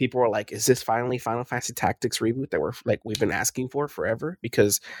 People were like, is this finally Final Fantasy Tactics reboot that we've been asking for forever?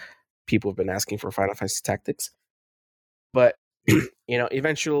 Because people have been asking for Final Fantasy Tactics. But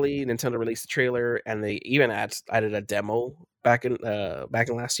eventually Nintendo released the trailer, and they even added a demo back in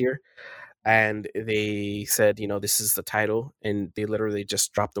last year, and they said, this is the title, and they literally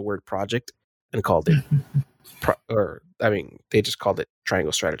just dropped the word project and called it they just called it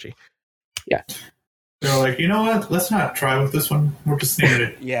Triangle Strategy. Yeah. They're like, you know what? Let's not try with this one. We're just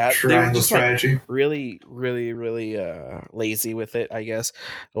naming it Triangle Strategy. Like really, really, really lazy with it, I guess.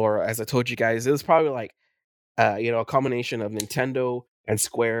 Or as I told you guys, it was probably like a combination of Nintendo and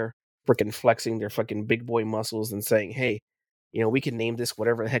Square freaking flexing their fucking big boy muscles and saying, hey, we can name this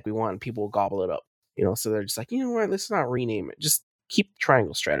whatever the heck we want and people will gobble it up. So they're just like, you know what, let's not rename it. Just keep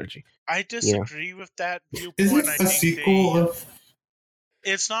Triangle Strategy. I disagree with that viewpoint. Is it a sequel?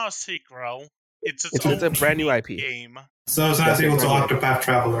 It's not a sequel. It's a brand new IP game. So it's not a sequel to Octopath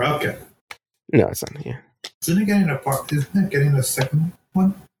Traveler. Okay. No, it's not. Yeah. Isn't it getting a second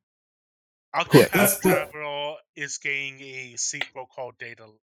one? Octopath Traveler is getting a sequel called Data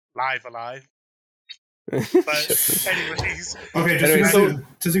Live Alive. But anyways, okay,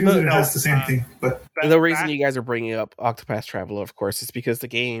 just because it has the same thing. But the reason you guys are bringing up Octopath Traveler, of course, is because the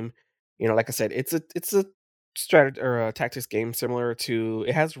game, like I said, it's a strategy or a tactics game similar to.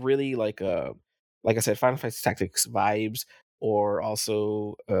 It has really like I said, Final Fantasy Tactics vibes, or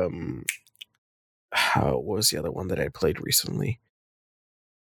also what was the other one that I played recently?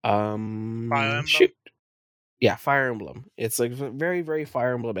 Fire Emblem? Shoot. Yeah, Fire Emblem. It's like very, very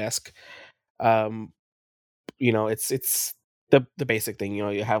Fire Emblem-esque. It's the basic thing.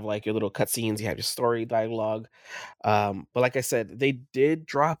 You have like your little cutscenes, you have your story dialogue. But like I said, they did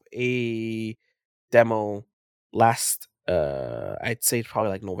drop a demo last I'd say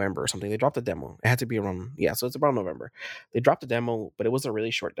probably like November or something. They dropped a demo. It had to be around, so it's around November. They dropped a demo, but it was a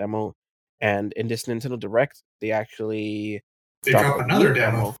really short demo. And in this Nintendo Direct, they actually dropped another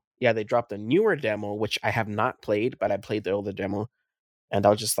demo. Yeah, they dropped a newer demo, which I have not played, but I played the older demo. And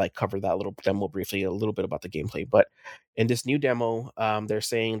I'll just like cover that little demo briefly, a little bit about the gameplay. But in this new demo, they're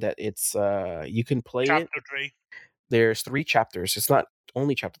saying that it's you can play Chapter it. 3. There's 3 chapters. It's not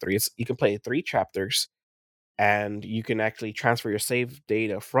only chapter 3. You can play 3 chapters, and you can actually transfer your save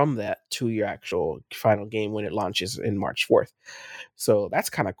data from that to your actual final game when it launches in March 4th. So that's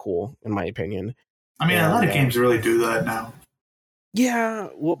kind of cool, in my opinion. I mean, a lot of games really do that now. Yeah,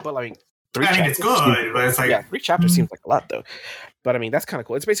 well, but I mean, it's good, but it's like 3 chapters seems like a lot though. But I mean, that's kind of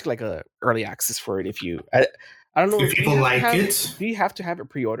cool. It's basically like a early access for it. If you, I don't know if people like it. Do you have to have it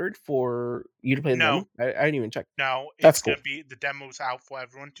pre-ordered for you to play the demo? I didn't even check. No, that's it's cool. gonna be the demo's out for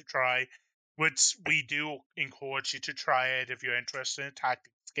everyone to try, which we do encourage you to try it if you're interested in a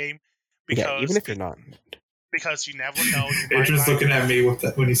tactics game. Because even if you're not, because you never know. You're just looking at me with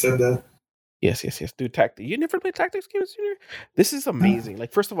that when you said that. Yes. Dude, you never played tactics games, Junior? This is amazing.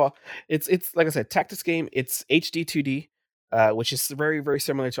 Like, first of all, it's like I said, tactics game. It's HD 2D, which is very, very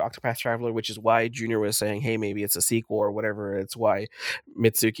similar to Octopath Traveler, which is why Junior was saying, hey, maybe it's a sequel or whatever. It's why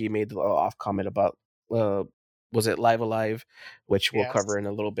Mitsuki made the off comment about, was it Live Alive, which we'll cover in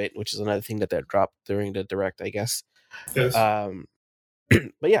a little bit, which is another thing that dropped during the direct, I guess. Yes.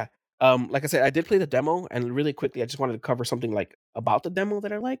 But yeah, like I said, I did play the demo, and really quickly, I just wanted to cover something like about the demo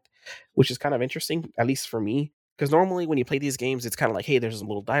that I liked, which is kind of interesting, at least for me, because normally when you play these games, it's kind of like, hey, there's a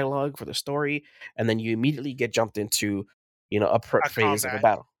little dialogue for the story, and then you immediately get jumped into, a prep phase of a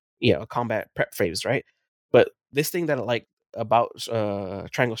battle, a combat prep phase, right? But this thing that I like about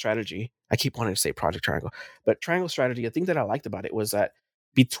Triangle Strategy, I keep wanting to say Project Triangle, but Triangle Strategy, the thing that I liked about it was that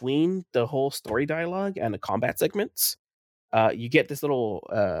between the whole story dialogue and the combat segments, you get this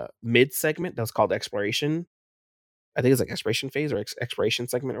little mid segment that's called exploration. I think it's like exploration phase or exploration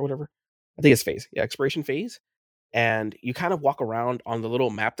segment or whatever. I think it's phase. Yeah, exploration phase. And you kind of walk around on the little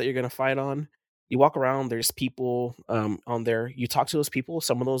map that you're going to fight on. You walk around, there's people on there. You talk to those people.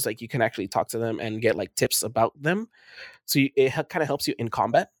 Some of those, like, you can actually talk to them and get like tips about them. So it kind of helps you in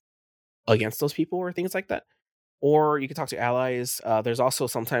combat against those people or things like that. Or you can talk to allies. There's also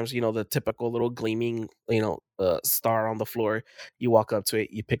sometimes, the typical little gleaming, star on the floor. You walk up to it,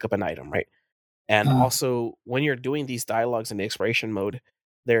 you pick up an item, right? And also, when you're doing these dialogues in the exploration mode,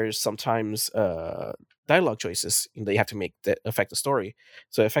 there's sometimes dialogue choices that you have to make that affect the story.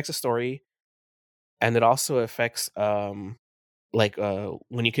 So it affects the story, and it also affects when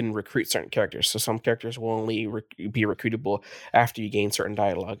you can recruit certain characters. So some characters will only be recruitable after you gain certain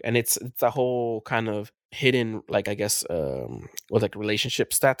dialogue, and it's a whole kind of hidden, like, I guess, with like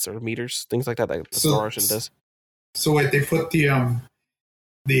relationship stats or meters, things like that, like the Star Ocean does. So wait, they put the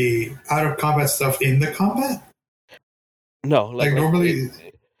out of combat stuff in the combat? No, like normally.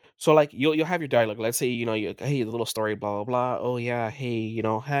 So like you'll have your dialogue. Let's say hey, the little story, blah blah blah. Oh yeah, hey,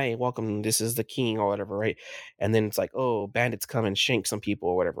 hey, welcome. This is the king or whatever, right? And then it's like, oh, bandits come and shank some people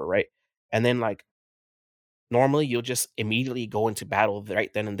or whatever, right? And then like normally you'll just immediately go into battle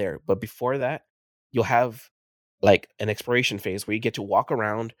right then and there. But before that, you'll have like an exploration phase where you get to walk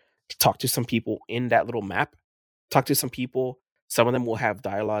around, talk to some people in that little map, talk to some people. Some of them will have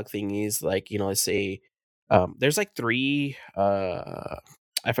dialogue thingies, like, let's say there's like 3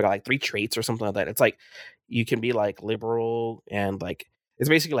 I forgot, like 3 traits or something like that. It's like you can be like liberal, and like it's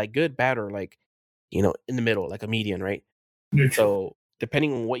basically like good, bad, or like, in the middle, like a median, right? Neutral. So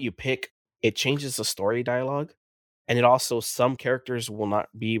depending on what you pick, it changes the story dialogue. And it also, some characters will not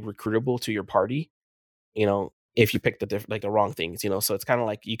be recruitable to your party, if you pick the wrong things, so it's kind of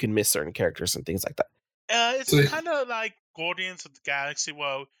like you can miss certain characters and things like that. It's kind of like Guardians of the Galaxy,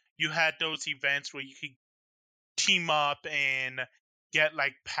 where you had those events where you could team up and get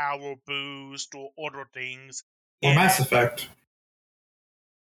like power boost or other things. Or Mass Effect.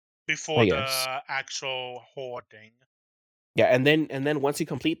 Before the actual hoarding. Yeah, and then once you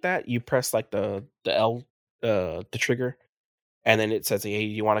complete that, you press like the L, the trigger, and then it says, hey,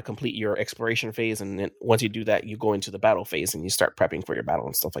 you want to complete your exploration phase, and then once you do that, you go into the battle phase and you start prepping for your battle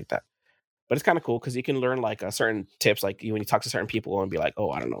and stuff like that. But it's kind of cool because you can learn like certain tips, like when you talk to certain people and be like,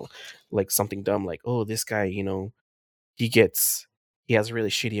 oh, I don't know, like something dumb, like, oh, this guy, he has really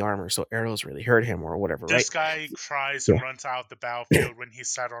shitty armor, so arrows really hurt him or whatever, this right? Guy cries and runs out the battlefield when he's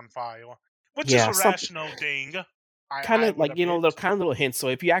set on fire, which is a rational thing. Kind of like, the kind of little hints. So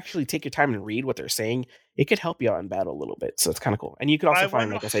if you actually take your time and read what they're saying, it could help you out in battle a little bit. So it's kind of cool. And you could also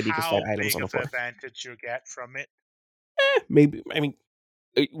find, like I said, you can find items on the floor. Advantage you get from it? Maybe. I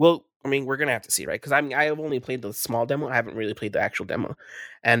mean, we're gonna have to see, right? Because I have only played the small demo. I haven't really played the actual demo,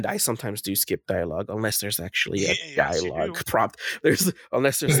 and I sometimes do skip dialogue unless there's actually a dialogue prompt.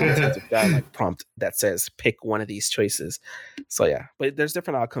 Unless there's some type of dialogue prompt that says pick one of these choices. So yeah, but there's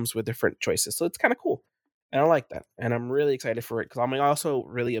different outcomes with different choices, so it's kind of cool, and I like that, and I'm really excited for it because I'm also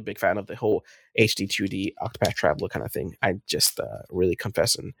really a big fan of the whole HD 2D Octopath Traveler kind of thing. I just really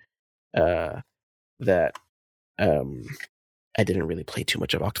confessing that I didn't really play too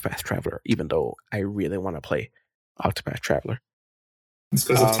much of Octopath Traveler, even though I really want to play Octopath Traveler. It's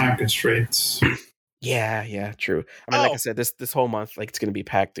because of time constraints. Yeah, true. I mean, like I said, this whole month, like, it's gonna be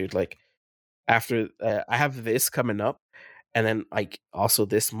packed, dude. Like, after I have this coming up, and then like also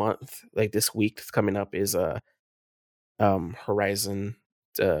this month, like this week that's coming up is Horizon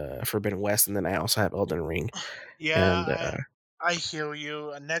Forbidden West, and then I also have Elden Ring. Yeah, And I hear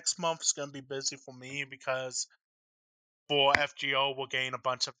you. Next month's gonna be busy for me because for FGO we'll gain a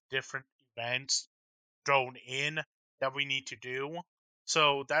bunch of different events thrown in that we need to do.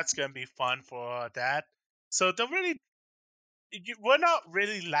 So that's gonna be fun for that. So we're not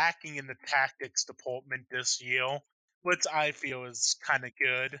really lacking in the tactics department this year, which I feel is kind of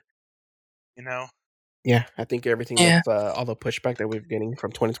good. You know. yeah, I think everything Yeah. with all the pushback that we're getting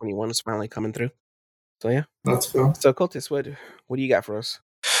from 2021 is finally coming through. So yeah, Let's go. so Cultist, what do you got for us?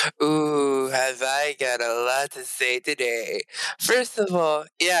 Ooh, have I got a lot to say today. First of all,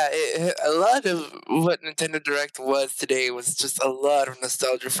 yeah, a lot of what Nintendo Direct was today was just a lot of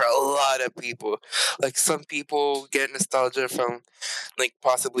nostalgia for a lot of people. Like, some people get nostalgia from, like,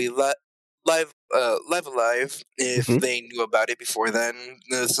 possibly Live Alive, if Mhm. they knew about it before then.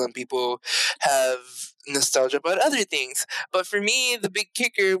 Some people have nostalgia about other things. But for me, the big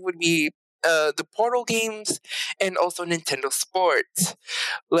kicker would be the Portal games and also Nintendo Sports.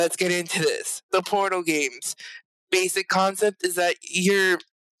 Let's get into this. The Portal games. Basic concept is that you're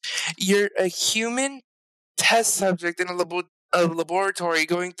a human test subject in a laboratory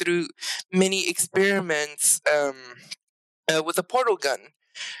going through many experiments with a portal gun,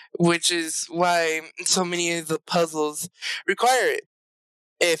 which is why so many of the puzzles require it.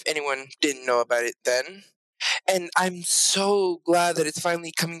 If anyone didn't know about it then. And I'm so glad that it's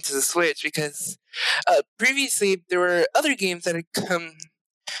finally coming to the Switch because previously there were other games that had come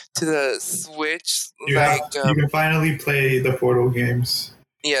to the Switch, You like can finally play the Portal games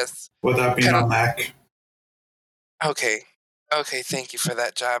yes, without being kind of on Mac. okay, Thank you for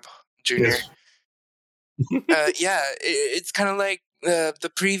that job, Junior. Yes. Yeah, it's kind of like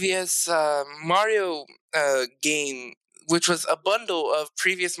the previous Mario game, which was a bundle of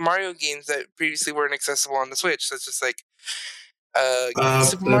previous Mario games that previously weren't accessible on the Switch. So it's just like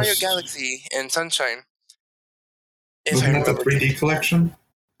Super Mario There's Galaxy and Sunshine, if I wasn't that the remember 3D correctly. collection?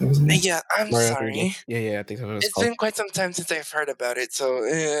 That was it? Yeah, I'm Mario 3D. sorry. Yeah, I think that's what it's It's called. been quite some time since I've heard about it, so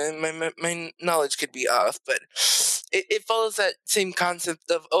my knowledge could be off. But it follows that same concept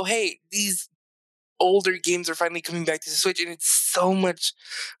of, oh hey, these older games are finally coming back to the Switch, and it's so much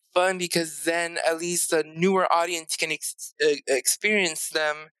fun because then at least a newer audience can experience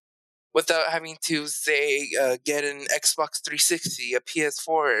them without having to say get an Xbox 360, a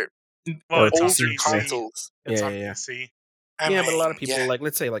PS4, Well, Or it's on older PC. Yeah, PC. consoles. It's on yeah. PC. I Yeah, but a lot of mean, people, yeah. like,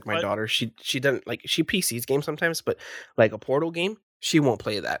 let's say, like my But- daughter, she doesn't like, she PCs games sometimes, but like a Portal game, she won't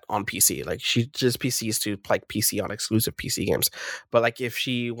play that on PC. Like, she just PCs to like PC on exclusive PC games. But like, if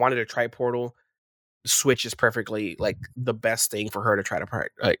she wanted to try Portal, Switch is perfectly like the best thing for her to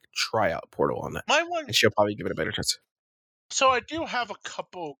try out Portal on that, My one. and she'll probably give it a better chance. So I do have a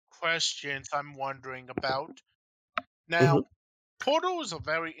couple questions I'm wondering about. Now, Mhm. Portal is a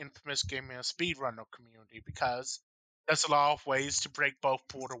very infamous game in the speedrunner community because there's a lot of ways to break both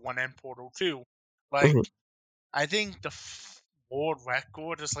Portal 1 and Portal 2. Like, Mhm. I think the world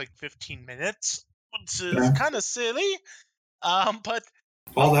record is like 15 minutes, which is Yeah. kind of silly. But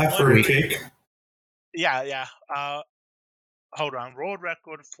All I'm that for a wondering- cake. Yeah. Hold on. World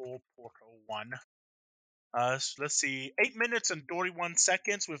record for Portal 1. So let's see. 8 minutes and 31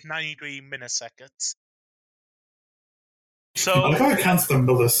 seconds with 93 milliseconds. I So, like how it counts the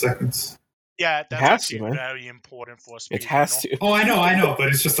milliseconds. yeah, It that's has actually to, man. very important for a speedrunner. It has to. Oh, I know, but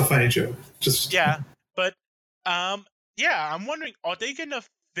it's just a funny joke. Just Yeah, but yeah, I'm wondering, are they gonna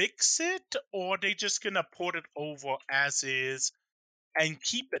fix it, or are they just gonna port it over as is and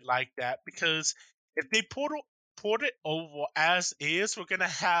keep it like that? Because if they port it over as is, we're gonna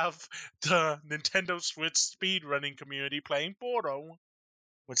have the Nintendo Switch speedrunning community playing Portal,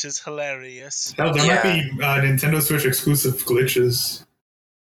 which is hilarious. hell, there might be Nintendo Switch exclusive glitches.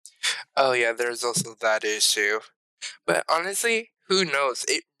 Oh yeah, there's also that issue. But honestly, who knows?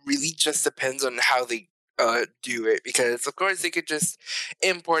 It really just depends on how they do it. Because of course they could just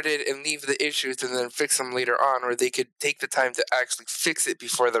import it and leave the issues and then fix them later on, or they could take the time to actually fix it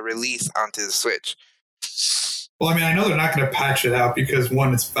before the release onto the Switch. Well, I mean, I know they're not going to patch it out because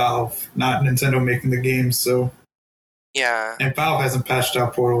one, it's Valve, not Nintendo making the games. So, Yeah, and Valve hasn't patched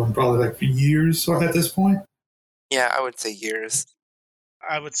out Portal in probably like years or at this point. yeah, I would say years.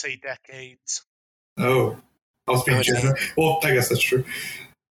 I would say decades. Oh, I was being Oh, dang. generous. Well, I guess that's true.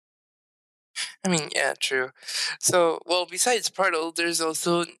 I mean, yeah, true. So, well, besides Portal, there's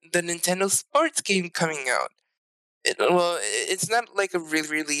also the Nintendo Sports game coming out. It's not like a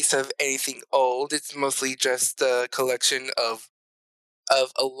re-release of anything old. It's mostly just a collection of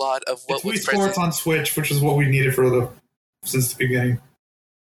a lot of It's what Wii was Sports present. on Switch, which is what we needed since the beginning.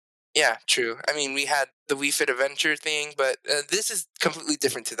 Yeah, true. I mean, we had the Wii Fit Adventure thing, but this is completely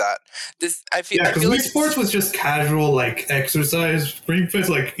different to that. Yeah, I because feel Wii like Sports was just casual, like exercise. Ring Fit,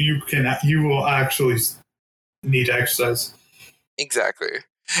 like you will actually need to exercise. exactly.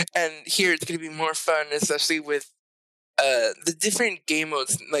 And here it's gonna be more fun, especially with the different game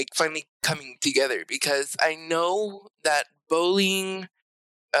modes like finally coming together. Because I know that bowling,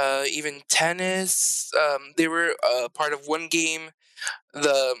 even tennis, they were part of one game.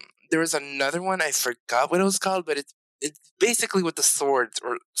 There was another one, I forgot what it was called, but it's basically with the swords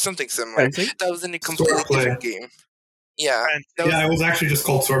or something similar. Fencing? That was in a completely Swordplay. different game. Yeah, And that was. Yeah, it was actually just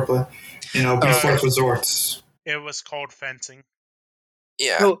called Swordplay. Wii Oh, Sports Resorts. it was called fencing.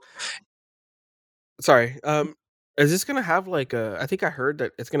 yeah. So, sorry. Is this gonna have like a? I think I heard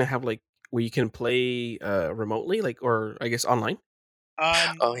that it's gonna have like where you can play remotely, like or I guess online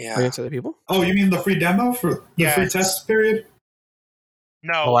Oh, yeah. against other people. Oh, you mean the free demo for the free Yes. test period? Oh,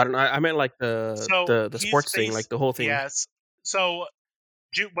 No. I don't know. I meant like the So the he's sports thing, like the whole thing. Yes. So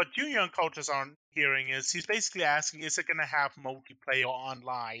what Junior and Cultist aren't hearing is he's basically asking, is it going to have multiplayer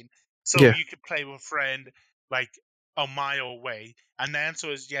online, so Yeah. you could play with a friend like a mile away? And the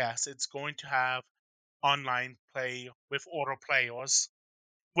answer is yes. It's going to have online play with other players,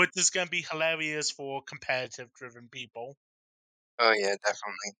 which is going to be hilarious for competitive-driven people. Oh, yeah,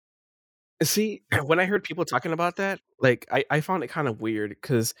 definitely. See, when I heard people talking about that, like I found it kind of weird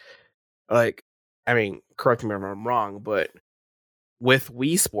because, like, I mean, correct me if I'm wrong, but with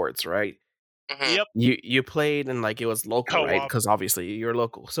Wii Sports, right? Hmm. Yep. You played and like it was local, right? Co-op. Because obviously you're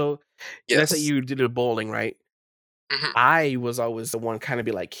local. So let's say Yes. you did a bowling, right? Hmm. I was always the one kind of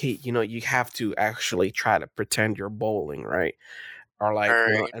be like, hey, you have to actually try to pretend you're bowling, right? Or like,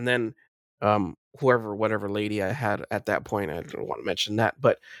 Alright. and then whatever lady I had at that point, I don't want to mention that,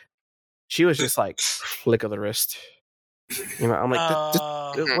 but she was just like flick of the wrist. I'm like,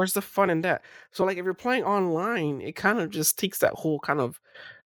 Mhm. where's the fun in that? So like, if you're playing online, it kind of just takes that whole kind of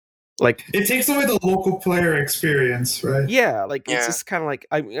like, It takes away the local player experience, right? yeah, like it's Yeah. just kind of like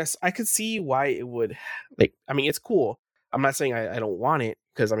I could see why it would like. I mean, it's cool. I'm not saying I don't want it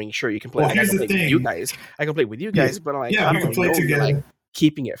because I mean, sure you can play. Well, Like, I here's can the play with you thing. guys. I can play with you Yeah. guys, but like Yeah, I we don't can play know. You're like together.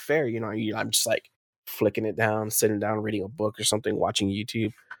 keeping it fair. I'm just like flicking it down, sitting down, reading a book or something, watching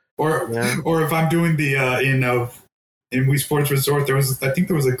YouTube. Yeah. Or if I'm doing the in Wii Sports Resort, I think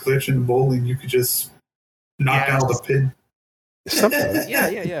there was a glitch in bowling. You could just knock down the pin. Something.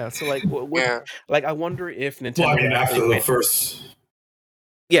 Yeah. So like, what? Yeah. Like, I wonder if Nintendo. Well, I mean, actually after the went. first.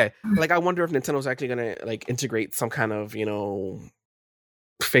 Yeah, like I wonder if Nintendo's actually gonna like integrate some kind of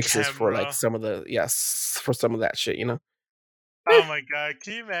fixes for like Camera. for some of that shit. Oh my god,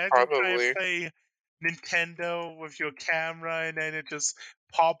 can you imagine trying Probably. to play Nintendo with your camera and then it just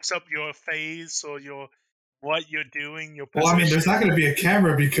pops up your face or what you're doing, your Well, I mean, there's not going to be a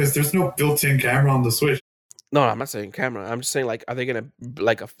camera because there's no built-in camera on the Switch. No, I'm not saying camera. I'm just saying like, are they gonna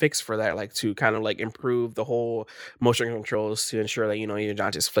like a fix for that, like to kind of like improve the whole motion controls to ensure that you're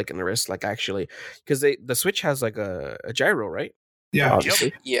not just flicking the wrist, like actually, because the Switch has like a gyro, right? Yeah.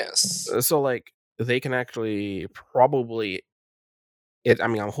 Obviously. Yes. So like they can actually probably I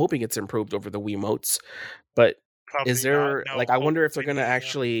mean, I'm hoping it's improved over the Wiimotes, but Probably is there not. No, like I wonder if they're gonna hopefully,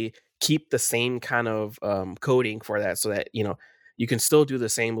 actually keep the same kind of coding for that so that you can still do the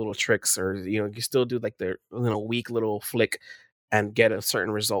same little tricks, or you can still do like the weak little flick and get a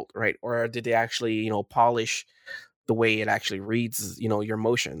certain result, right? Or did they actually polish the way it actually reads your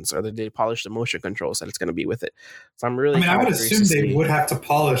motions, or did they polish the motion controls that it's going to be with it? So I'm I really mean, I kind would of curious to assume they see. would have to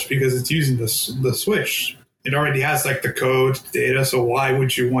polish because it's using the Switch. It already has like the code data, so why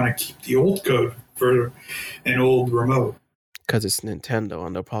would you want to keep the old code for an old remote? Because it's Nintendo,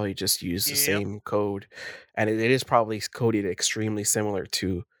 and they'll probably just use the Yep. same code, and it is probably coded extremely similar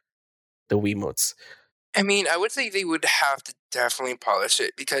to the Wiimotes. I mean, I would say they would have to definitely polish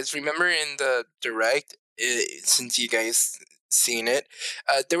it because remember in the direct, since you guys seen it,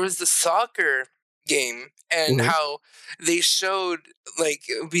 there was the soccer game and Mhm. how they showed like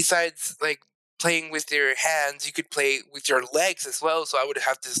besides like playing with your hands, you could play with your legs as well. So I would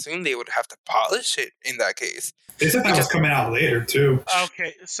have to assume they would have to polish it in that case. They said that was coming out later too.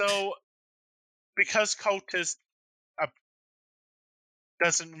 Okay, so because Cultist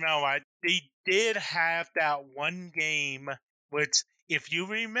doesn't know, they did have that one game which, if you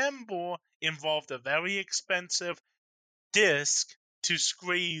remember, involved a very expensive disc to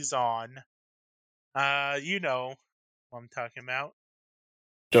squeeze on. You know what I'm talking about.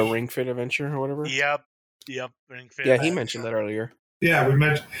 The Ring Fit Adventure or whatever. Yep. Ring Fit Yeah, he Adventure. mentioned that earlier. Yeah, we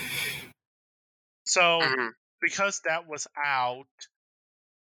mentioned. So, Mhm. because that was out,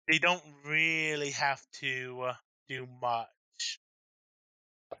 they don't really have to do much.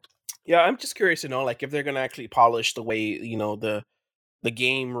 Yeah, I'm just curious to know, like, if they're gonna actually polish the way the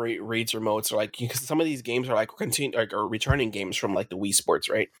game reads remotes, or like, because some of these games are like or returning games from like the Wii Sports,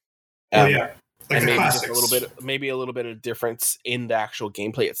 right? Oh yeah, like and the maybe classics. just a little bit of difference in the actual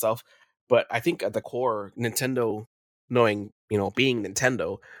gameplay itself. But I think at the core, Nintendo, being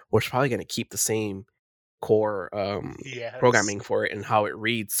Nintendo, was probably going to keep the same core Yes. programming for it and how it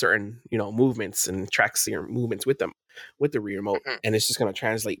reads certain movements and tracks your movements with the Wii remote, Mhm. and it's just going to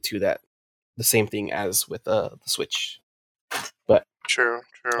translate to the same thing as with the Switch. But True.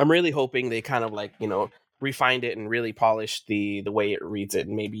 I'm really hoping they kind of like refined it and really polished the way it reads it,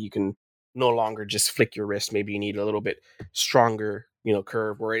 and maybe you can no longer just flick your wrist. Maybe you need a little bit stronger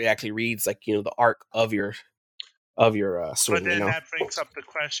curve where it actually reads like the arc of your swing. But then that brings up the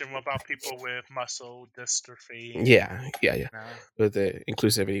question: what about people with muscle dystrophy? Yeah. No. With the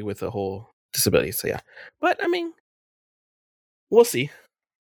inclusivity with the whole disability. So yeah, but I mean, we'll see.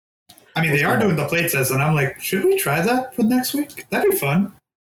 I mean, they are doing the play test, and I'm like, should we try that for next week? That'd be fun.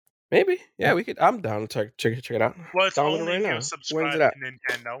 Maybe. Yeah, we could. I'm down to check it out. Well, it's Download it only right if now. you're When's subscribed it at? to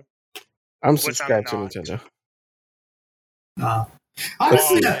Nintendo. I'm Which I'm subscribed to not. Nintendo.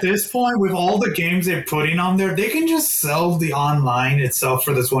 Honestly, Well, at this point, with all the games they're putting on there, they can just sell the online itself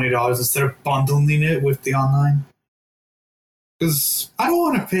for the $20 instead of bundling it with the online. Because I don't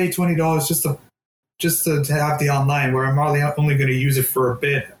want to pay $20 just to have the online, where I'm only going to use it for a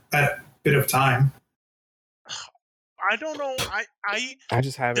bit of time. I don't know. I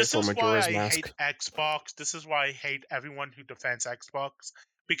just have it This for is why Majora's I Mask. hate Xbox. This is why I hate everyone who defends Xbox.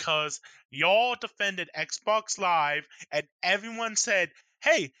 Because y'all defended Xbox Live, and everyone said,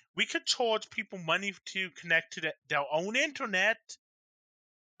 hey, we could charge people money to connect to their own internet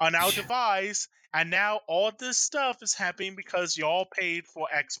on our device, and now all this stuff is happening because y'all paid for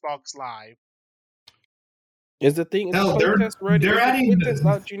Xbox Live. Is the thing? Is Hell, the playtest ready? they're Is the adding. playtest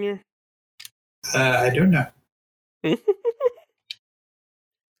out, Junior? I don't know.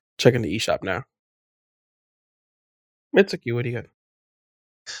 Checking the eShop now. Mitsuki, what do you got?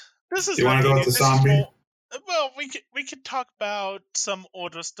 This is You want to nothing go new. with the This is zombie? more. Well, we could talk about some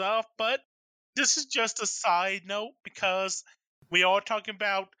older stuff, but this is just a side note because we are talking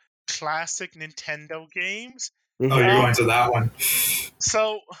about classic Nintendo games. Oh, you're going to that one.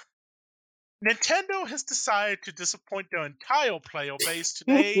 So Nintendo has decided to disappoint their entire player base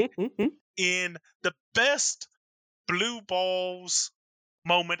today in the best blue balls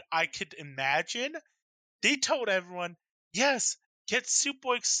moment I could imagine. They told everyone, yes, get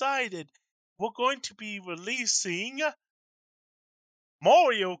super excited. We're going to be releasing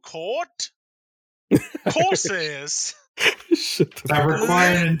Mario Kart courses. That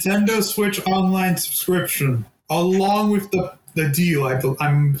require Nintendo Switch Online subscription, along with the deal,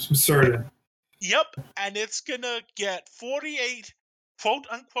 I'm certain. Yep, and it's gonna get 48 quote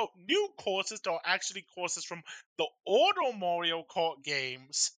unquote new courses that are actually courses from the older Mario Kart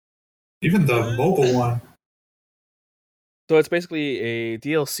games. Even the mobile one. So it's basically a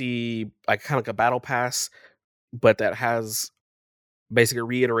DLC, like kind of like a battle pass, but that has basically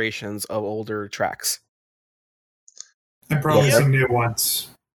reiterations of older tracks, And probably Yep. some new ones.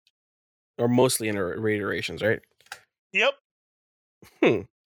 or mostly in reiterations, right? Yep.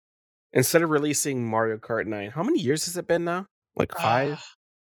 Instead of releasing Mario Kart 9, how many years has it been now? Like 5? I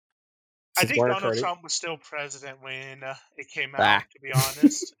Since think Mario Donald Kart 8? Trump was still president when it came Ah. out, to be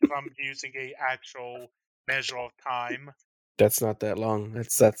honest, if I'm using a actual measure of time. That's not that long.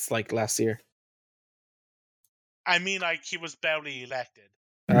 That's like last year. I mean, like, he was barely elected.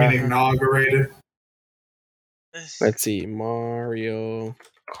 I mean, inaugurated. Let's see, Mario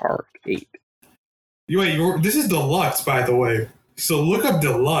Kart 8. This is deluxe, by the way. So look up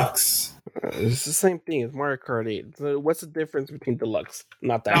deluxe. It's the same thing as Mario Kart 8. So what's the difference between deluxe?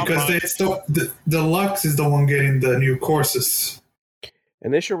 Not that. Not Because much. it's the deluxe is the one getting the new courses.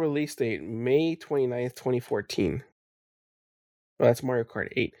 Initial release date, May 29th, 2014. Well, that's Mario Kart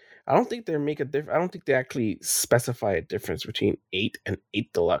 8. I don't think they make a difference. I don't think they actually specify a difference between 8 and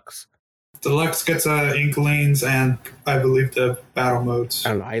 8 Deluxe. Deluxe gets Inklings and I believe the battle modes. I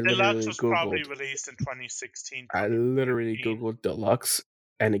don't know. I Deluxe literally was probably Googled. released in 2016. I literally 2015. Googled Deluxe,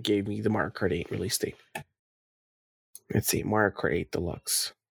 and it gave me the Mario Kart 8 release date. Let's see, Mario Kart 8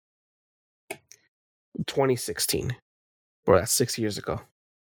 Deluxe. 2016. Bro, that's 6 years ago.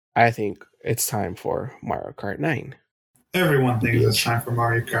 I think it's time for Mario Kart 9. Everyone thinks it's time for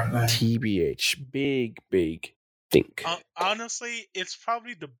Mario Kart 9. TBH, big think. Honestly, it's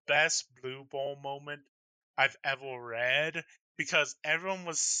probably the best Blue Ball moment I've ever read because everyone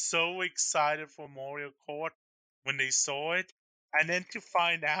was so excited for Mario Kart when they saw it, and then to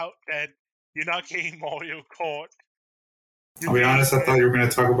find out that you're not getting Mario Kart. I'll be honest, I thought you were going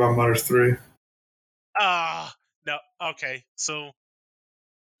to talk about Mother 3. No, okay, so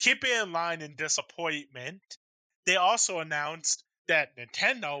keep it in line in disappointment. They also announced that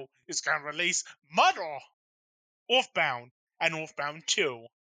Nintendo is going to release Mother, Earthbound, and Earthbound 2.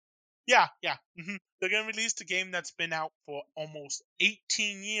 Yeah. They're going to release the game that's been out for almost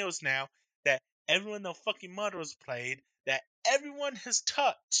 18 years now, that everyone the fucking Mother has played, that everyone has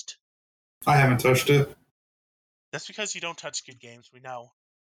touched. I haven't touched it. That's because you don't touch good games, we know.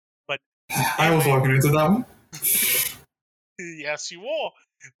 But I was walking into that one. Yes, you were.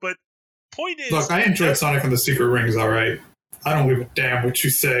 But point is... Look, I enjoyed Sonic and the Secret Rings, alright. I don't give a damn what you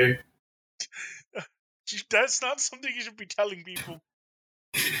say. That's not something you should be telling people.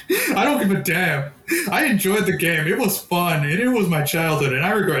 I don't give a damn. I enjoyed the game. It was fun, and it was my childhood, and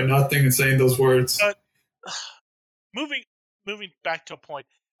I regret nothing in saying those words. But moving back to a point,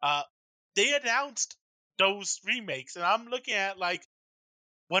 they announced those remakes, and I'm looking at like,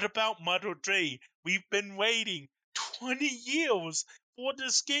 what about Mother 3? We've been waiting 20 years for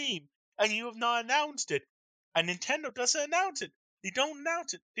this game, and you have not announced it. And Nintendo doesn't announce it. They don't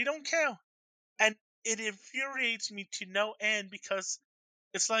announce it. They don't care. And it infuriates me to no end because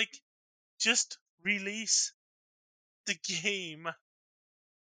it's like, just release the game.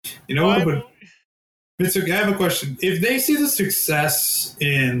 You know what? But Mitsuki, I have a question. If they see the success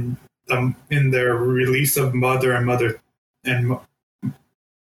in their release of Mother and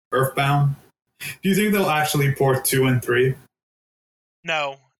Earthbound, do you think they'll actually port 2 and 3?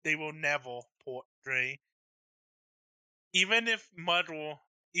 No, they will never port 3. Even if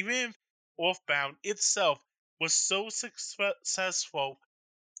Earthbound itself was so successful,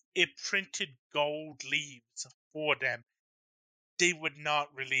 it printed gold leaves for them, they would not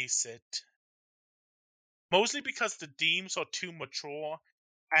release it. Mostly because the themes are too mature,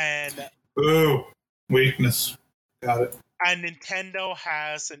 and Ooh, weakness. Got it. And Nintendo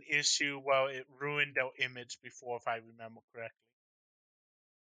has an issue. Well, it ruined their image before, if I remember correctly.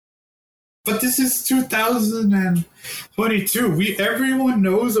 But this is 2022. Everyone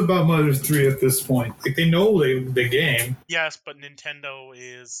knows about Mother 3 at this point. Like, they know the game. Yes, but Nintendo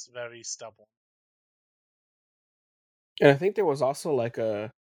is very stubborn. And I think there was also like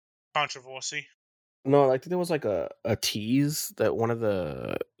a controversy. No, I think there was like a tease that one of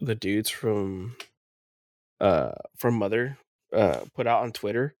the dudes from Mother put out on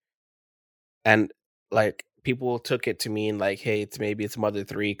Twitter, and like people took it to mean like, hey, maybe it's Mother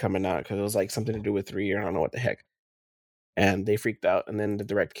 3 coming out because it was like something to do with 3 or I don't know what the heck, and they freaked out. And then the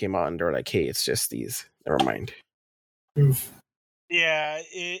direct came out and they were like, hey, it's just these. Never mind. Oof. Yeah,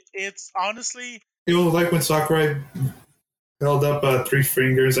 it's honestly, it was like when Sakurai held up 3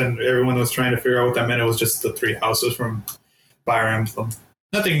 fingers and everyone was trying to figure out what that meant. It was just the 3 houses from Fire Emblem.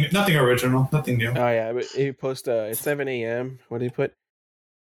 Nothing original, nothing new. Oh yeah, but he posted it's 7 a.m. What did he put?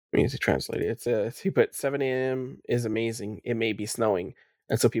 I mean, to translate it, he put 7 a.m. is amazing. It may be snowing,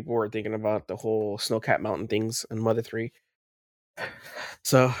 and so people were thinking about the whole Snowcat Mountain things in Mother 3.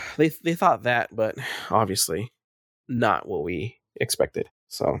 So they thought that, but obviously not what we expected.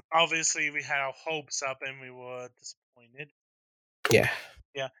 So obviously we had our hopes up and we were disappointed. Yeah.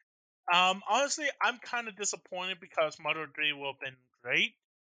 Honestly, I'm kind of disappointed because Mother 3 will have been great.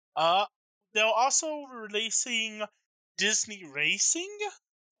 They're also releasing Disney Racing,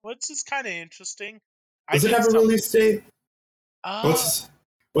 which is kind of interesting. Does it have a release date? What's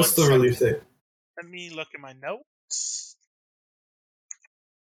the release date? Let me look at my notes.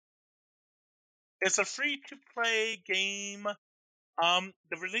 It's a free-to-play game.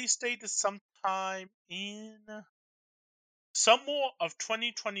 The release date is sometime in summer of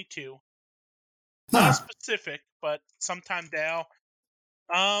 2022. Not specific, but sometime there.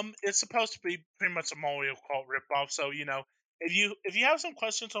 It's supposed to be pretty much a Mario Kart ripoff. So if you have some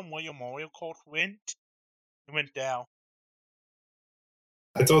questions on where your Mario Kart went, it went down.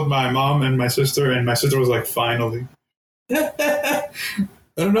 I told my mom and my sister was like, finally. I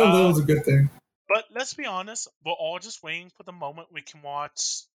don't know if that was a good thing. But let's be honest, we're all just waiting for the moment we can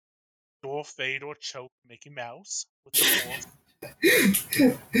watch Darth Vader choke Mickey Mouse with the Force.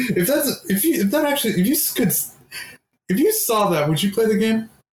 If you saw that, would you play the game?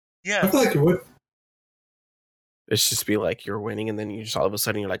 Yeah. I feel like you would. It's just be like you're winning, and then you just all of a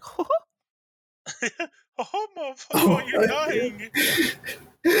sudden you're like, oh, motherfucker, you're dying.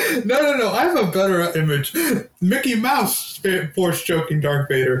 No. I have a better image. Mickey Mouse force choking Darth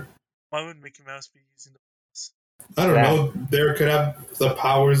Vader. Why would Mickey Mouse be using the Force? I don't know. There could have the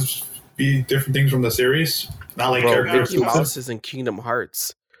powers be different things from the series. Not like Bro, characters. Mickey Mouse is in Kingdom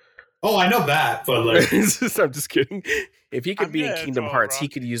Hearts. Oh, I know that, but like, I'm just kidding. If he could I'm be in gonna Kingdom throw a Hearts, he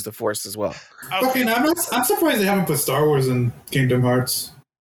rock. could use the Force as well. fucking, I'm surprised they haven't put Star Wars in Kingdom Hearts.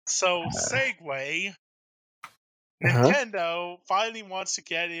 So, segue. Uh-huh. Nintendo finally wants to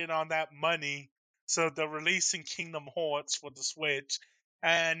get in on that money, so they're releasing Kingdom Hearts for the Switch.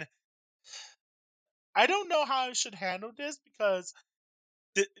 And I don't know how I should handle this because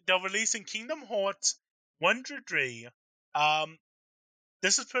they're releasing Kingdom Hearts 103.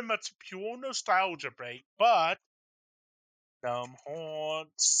 This is pretty much pure nostalgia break, but Kingdom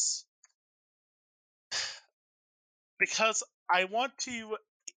Hearts, because I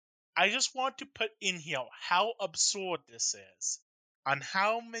just want to put in here how absurd this is, on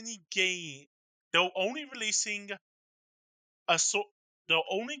how many they're only releasing they're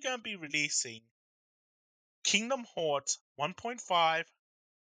only gonna be releasing Kingdom Hearts 1.5,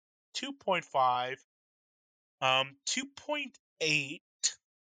 2.5, 2.8,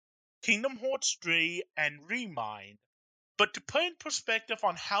 Kingdom Hearts 3, and Remind. But to put in perspective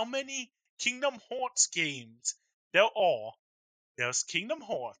on how many Kingdom Hearts games there are, there's Kingdom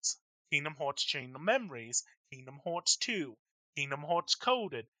Hearts Chain of Memories, Kingdom Hearts 2, Kingdom Hearts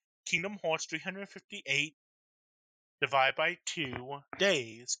Coded, Kingdom Hearts 358 divided by 2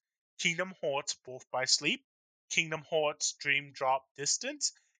 days, Kingdom Hearts Birth by Sleep, Kingdom Hearts Dream Drop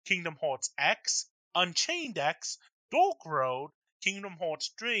Distance, Kingdom Hearts X, Unchained X, Dark Road, Kingdom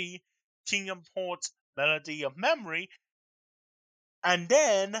Hearts 3, Kingdom Hearts Melody of Memory, and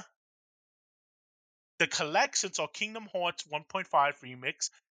then the collections are Kingdom Hearts 1.5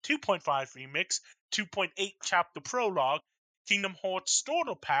 Remix, 2.5 Remix, 2.8 Chapter Prologue, Kingdom Hearts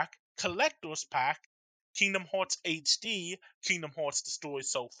Starter Pack, Collector's Pack, Kingdom Hearts HD, Kingdom Hearts The Story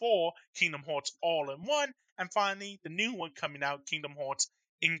So Far, Kingdom Hearts All in One, and finally the new one coming out, Kingdom Hearts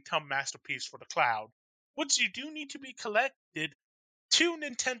Income Masterpiece for the Cloud, which you do need to be collected to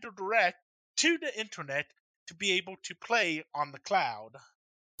Nintendo Direct, to the internet, to be able to play on the cloud.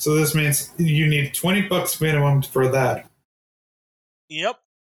 So this means you need $20 minimum for that. Yep.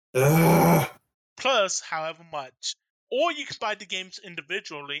 Ugh. Plus, however much. Or you can buy the games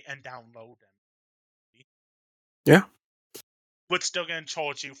individually and download them. Yeah. Which they're going to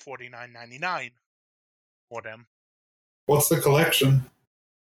charge you $49.99 for them. What's the collection?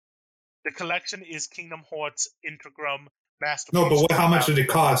 The collection is Kingdom Hearts Integrum Masterpiece. No, but how much did it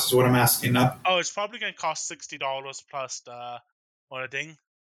cost is what I'm asking. Oh, it's probably going to cost $60 plus the thing.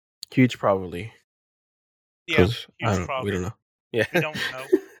 Huge probably. Yeah, huge probably. We don't know. Yeah. We don't know.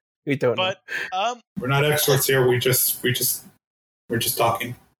 We don't know. But we're not experts here. We're just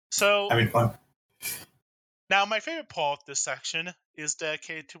talking. So having fun. Now my favorite part of this section is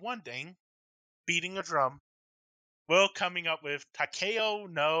dedicated to one thing: beating a drum. We're coming up with Takeo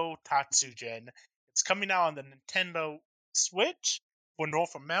no Tatsujin. It's coming out on the Nintendo Switch for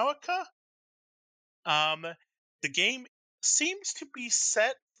North America. The game seems to be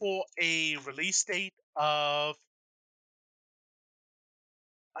set for a release date of,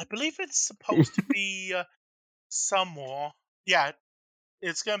 I believe it's supposed to be somewhere. Yeah,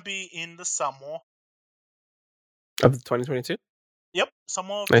 it's gonna be in the summer. Of 2022? Yep,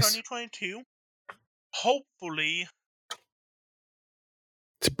 summer of Nice. 2022. Hopefully,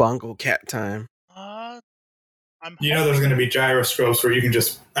 It's Bongo Cat time. There's going to be gyroscopes where you can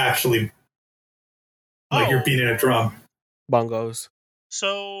just actually, you're beating a drum. Bongos.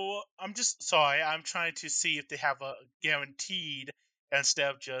 So I'm just sorry. I'm trying to see if they have a guaranteed instead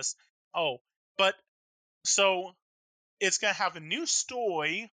of just But so it's gonna have a new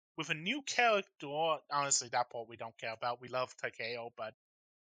story with a new character. Honestly, that part we don't care about. We love Takeo, but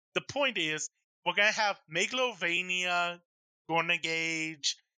the point is we're gonna have Megalovania, Gonna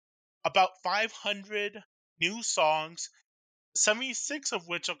Gauge, about 500 new songs, 76 of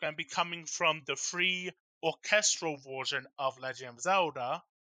which are going to be coming from the free orchestral version of Legend of Zelda.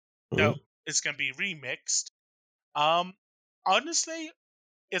 No, it's going to be remixed. Honestly,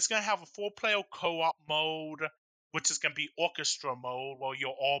 it's going to have a 4-player co-op mode, which is going to be orchestra mode, where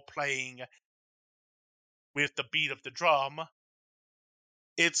you're all playing with the beat of the drum.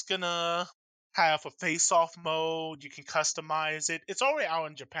 It's going to have a face-off mode. You can customize it. It's already out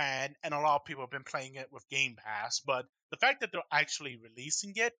in Japan, and a lot of people have been playing it with Game Pass, but the fact that they're actually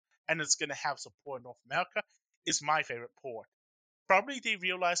releasing it, and it's going to have support in North America, is my favorite port. Probably they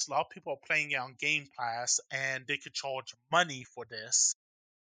realized a lot of people are playing it on Game Pass, and they could charge money for this.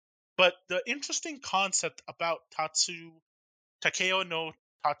 But the interesting concept about Takeo no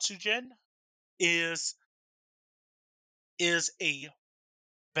Tatsujin is a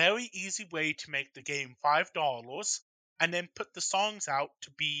very easy way to make the game $5 and then put the songs out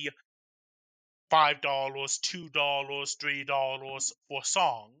to be $5, $2, $3 for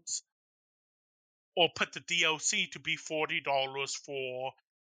songs, or put the DLC to be $40 for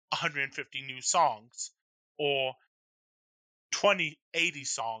 150 new songs, or 80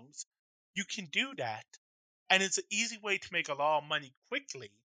 songs. You can do that, and it's an easy way to make a lot of money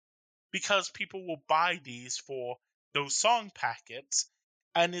quickly because people will buy these for those song packets.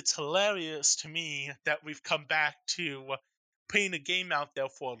 And it's hilarious to me that we've come back to putting a game out there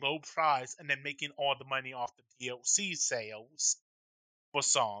for a low price and then making all the money off the DLC sales for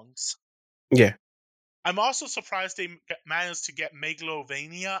songs. Yeah. I'm also surprised they managed to get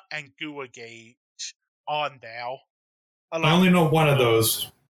Megalovania and Gua Gauge on there. I only know one of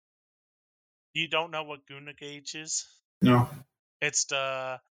those. You don't know what Guna Gauge is? No. It's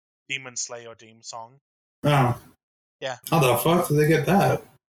the Demon Slayer theme song. Oh. Yeah. How the fuck did they get that?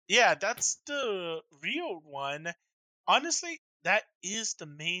 Yeah, that's the real one. Honestly, that is the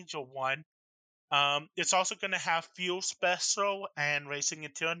major one. It's also going to have Feel Special and Racing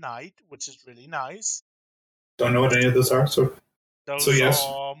Into a Night, which is really nice. Don't know what any of those are, so yes.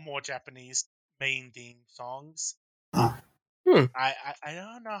 Are more Japanese main theme songs. Ah. I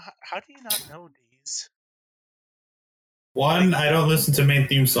don't know. How do you not know these? One, I don't listen to main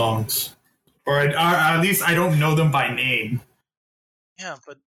theme songs. Or at least I don't know them by name. Yeah,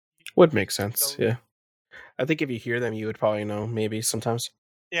 but... Would make sense, yeah. I think if you hear them, you would probably know, maybe, sometimes.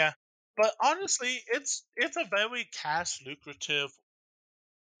 Yeah, but honestly, it's a very cash lucrative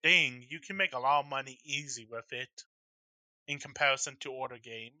thing. You can make a lot of money easy with it in comparison to other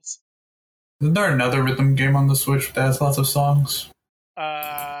games. Isn't there another rhythm game on the Switch that has lots of songs?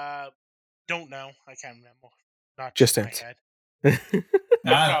 Don't know. I can't remember. Not Just in Dance. my head.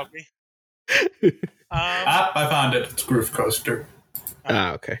 Probably. I found it. It's Groove Coaster.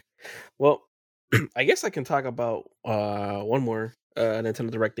 Okay. Well, I guess I can talk about one more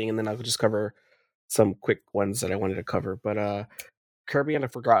Nintendo Direct thing, and then I'll just cover some quick ones that I wanted to cover. But Kirby and the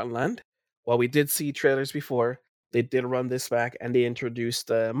Forgotten Land, while we did see trailers before, they did run this back, and they introduced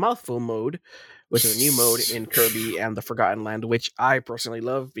the Mouthful mode, which is a new mode in Kirby and the Forgotten Land, which I personally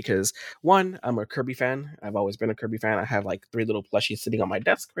love because, one, I'm a Kirby fan. I've always been a Kirby fan. I have like 3 little plushies sitting on my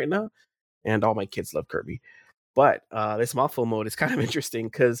desk right now, and all my kids love Kirby. But this Mouthful mode is kind of interesting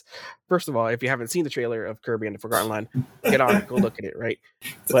because, first of all, if you haven't seen the trailer of Kirby and the Forgotten Land, get on it, go look at it, right?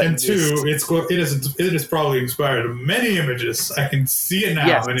 But and two, it is probably inspired many images. I can see it now,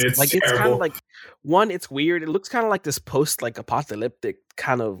 yes, and it's like terrible. It's kind of like, one, it's weird. It looks kind of like this post-apocalyptic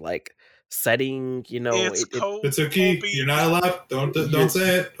kind of like setting, you know. It's okay. You're not allowed. Don't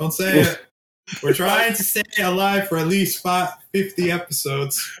say it. Don't say it. We're trying to stay alive for at least 50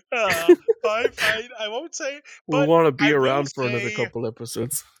 episodes. Fine. I won't say it. We want to be around for another couple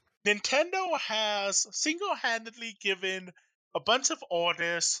episodes. Nintendo has single-handedly given a bunch of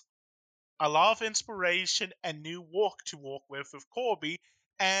artists a lot of inspiration and new work to work with Kirby.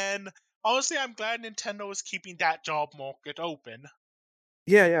 And honestly, I'm glad Nintendo is keeping that job market open.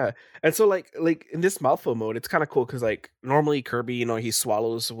 Yeah. And so like in this Mouthful mode, it's kind of cool because like normally Kirby, you know, he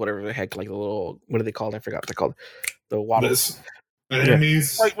swallows whatever the heck, like the little, what are they called? I forgot what they're called. The waddles.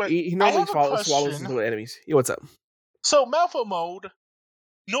 Enemies. Yeah. Wait, he normally swallows his little enemies. Yeah, what's up? So Mouthful mode,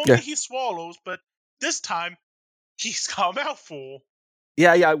 normally he swallows, but this time he's got a mouthful.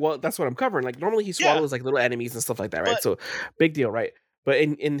 Yeah. Well, that's what I'm covering. Like normally he swallows like little enemies and stuff like that, right? So big deal, right? But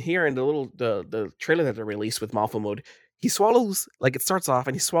in here in the trailer that they released with Mouthful mode, he swallows, like it starts off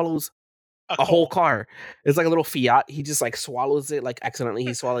and he swallows a whole car. It's like a little Fiat. He just like swallows it, like accidentally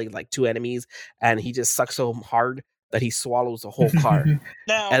he swallowed like 2 enemies, and he just sucks so hard that he swallows the whole car. And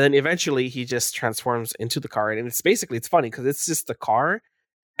then eventually he just transforms into the car. And it's funny because it's just the car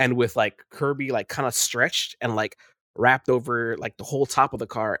and with like Kirby like kind of stretched and like wrapped over like the whole top of the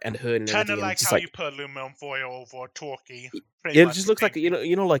car and hood and kind everything. Kind of like how you put aluminum foil over a turkey. It just looks like, you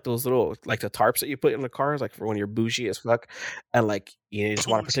know, like those little, like the tarps that you put in the cars, like for when you're bougie as fuck, and like you just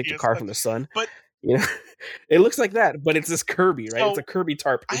want to protect your car from the sun. But you know, it looks like that, but it's this Kirby, right? It's a Kirby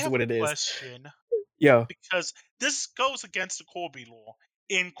tarp. Is what it is. Question. Yeah. Because this goes against the Kirby law.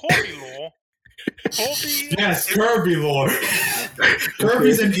 In Kirby law, Kirby. Yes, Kirby lore.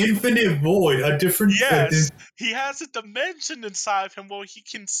 Kirby's an infinite void, a different. Yes, he has a dimension inside of him where he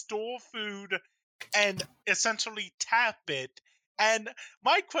can store food and essentially tap it. And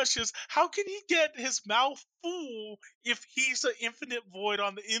my question is, how can he get his mouth full if he's an infinite void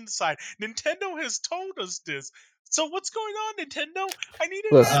on the inside? Nintendo has told us this. So what's going on, Nintendo? I need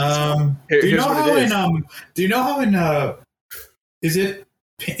an answer. Do you know how in is it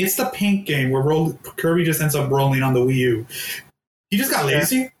It's the pink game where Kirby just ends up rolling on the Wii U. He just got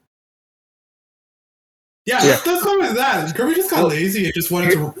lazy. Yeah, let's go with that. Kirby just got lazy and just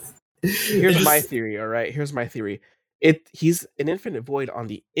wanted to. Here's my theory. All right, here's my theory. He's an infinite void on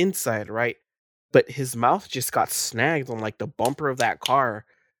the inside, right? But his mouth just got snagged on like the bumper of that car,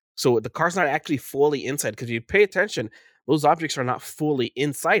 so the car's not actually fully inside. Because if you pay attention, those objects are not fully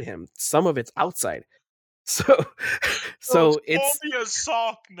inside him. Some of it's outside. So it's a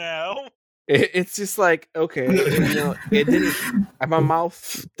sock now. It's just like, okay, it didn't. My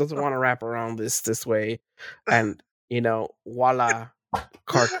mouth doesn't want to wrap around this way, and voila,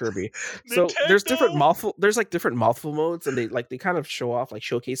 car Kirby. So there's different mouthful. There's like different mouthful modes, and they kind of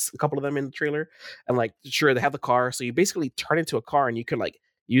showcase a couple of them in the trailer, and like sure they have the car, so you basically turn into a car, and you can like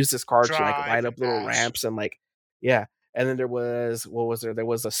use this car to like ride up little ramps and like yeah. And then there was There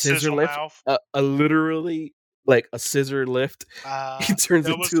was a scissor lift, a literally like a scissor lift. He turns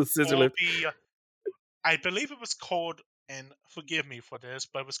into a scissor lift. I believe it was called, and forgive me for this,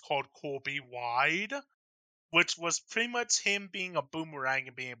 but it was called Kirby Wide, which was pretty much him being a boomerang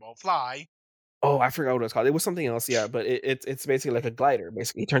and being able to fly. Oh, I forgot what it was called. It was something else, yeah, but it's basically like a glider.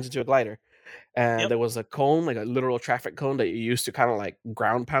 Basically, he turns into a glider. And there was a cone, like a literal traffic cone that you use to kind of like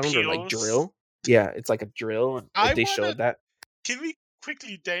ground pound or like drill. Yeah, it's like a drill. They showed that. Can we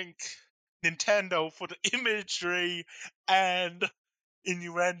quickly thank Nintendo for the imagery and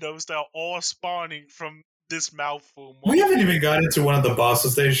innuendos that are all spawning from this mouthful? We haven't even got into one of the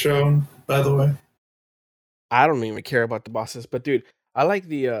bosses they've shown, by the way. I don't even care about the bosses, but dude, I like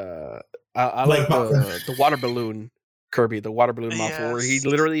the the water balloon Kirby, the water balloon mouthful, where he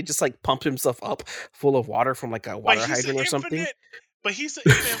literally just like pumps himself up full of water from like a water hydrant or something. But he's an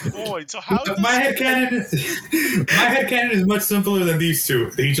infinite void, so how does my headcanon is much simpler than these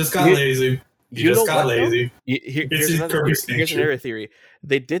two. He just got lazy. Here's another theory.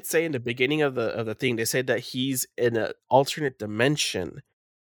 They did say in the beginning of the thing, they said that he's in an alternate dimension.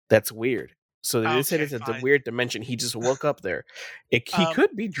 That's weird. So they said it's a weird dimension. He just woke up there. He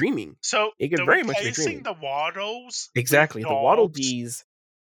could be dreaming. So it could very much be dreaming. The Waddles, exactly. The Waddle Dees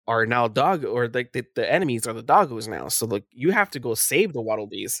are now dog, or like the enemies are the doggos now. So like you have to go save the Waddle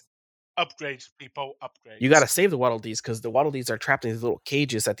Dees. Upgrades, people, upgrades. You got to save the Waddle Dees because the Waddle Dees are trapped in these little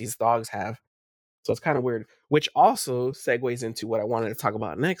cages that these dogs have. So it's kind of weird, which also segues into what I wanted to talk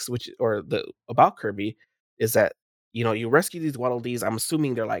about next, about Kirby, is that you rescue these Waddle Dees. I'm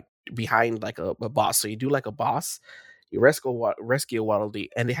assuming they're like behind like a boss. So you do like a boss, you rescue a Waddle Dee,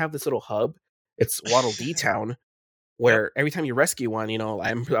 and they have this little hub. It's Waddle Dee Town, where every time you rescue one,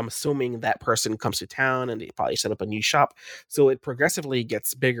 I'm assuming that person comes to town and they probably set up a new shop. So it progressively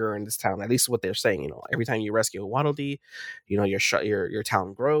gets bigger in this town. At least what they're saying. Every time you rescue a Waddle Dee, your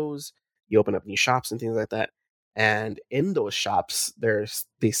town grows. You open up new shops and things like that. And in those shops,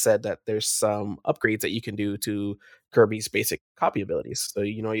 they said that there's some upgrades that you can do to Kirby's basic copy abilities. So,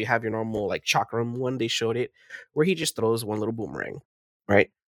 you have your normal like Chakram one, they showed it, where he just throws one little boomerang,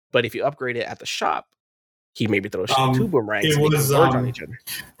 right? But if you upgrade it at the shop, he maybe throws two boomerangs and they converge on each other.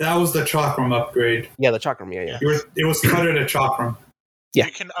 That was the Chakram upgrade. Yeah, the Chakram, yeah. It was cut at a Chakram. Yeah.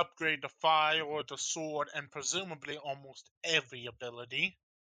 You can upgrade the fire or the sword and presumably almost every ability.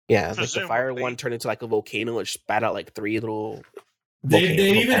 Yeah, like the fire one turned into like a volcano and spat out like three little. They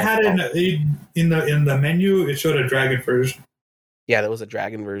even had it in the menu. It showed a dragon version. Yeah, there was a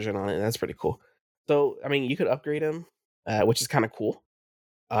dragon version on it. That's pretty cool. So I mean, you could upgrade him, which is kind of cool.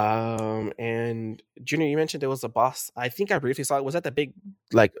 And Junior, you mentioned there was a boss. I think I briefly saw it. Was that the big,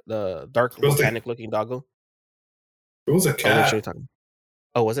 like the dark volcanic looking doggo? It was a cat.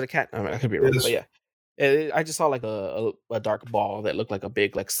 Oh, was it a cat? I could be wrong, but yeah. I just saw like a dark ball that looked like a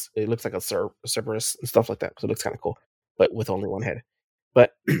big, like it looks like a Cerberus and stuff like that. So it looks kind of cool, but with only one head.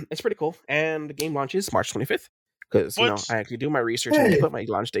 But it's pretty cool. And the game launches March 25th because I actually do my research and I put my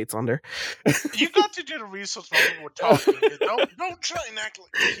launch dates on there. You got to do the research while we were talking. Don't try and act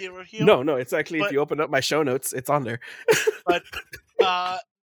like a hero here. No, it's actually if you open up my show notes, it's on there. But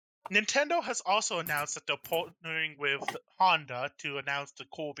Nintendo has also announced that they're partnering with Honda to announce the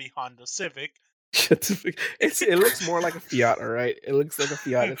Kirby Honda Civic. It looks more like a Fiat, all right? It looks like a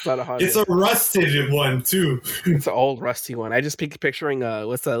Fiat. It's not a Honda. It's a rusted one, too. It's an old rusty one. I just picturing,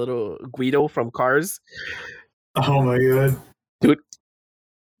 what's that little Guido from Cars? Oh, my God. Dude,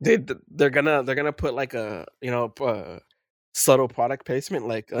 they're gonna put like a, subtle product placement,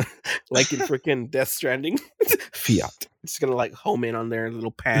 like in freaking Death Stranding. Fiat. It's gonna like home in on their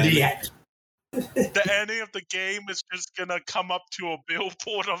little pan. Yeah. The ending of the game is just gonna come up to a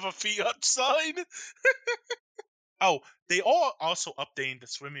billboard of a Fiat sign. Oh, they are also updating the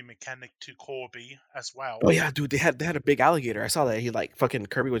swimming mechanic to Kirby as well. Oh yeah, dude, they had a big alligator. I saw that he like fucking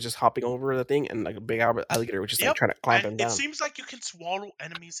Kirby was just hopping over the thing, and like a big alligator was just like trying to clamp and him it down. seems like you can swallow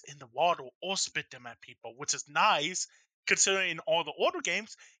enemies in the water or spit them at people, which is nice. Considering in all the other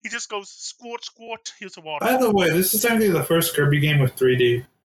games, he just goes squirt, squirt. Here's the water. By the way, this is technically the first Kirby game with 3D.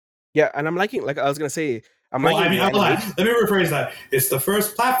 Yeah, and I'm liking, like I was gonna say, I'm Well, liking I mean, the hold on. animation Let me rephrase that. It's the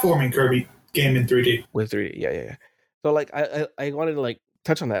first platforming Kirby game in 3D. with 3D. Yeah. So like I wanted to like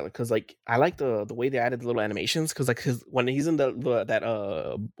touch on that because like I like the way they added the little animations because like when he's in the that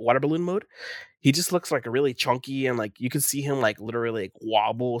water balloon mode, he just looks like a really chunky and like you can see him like literally like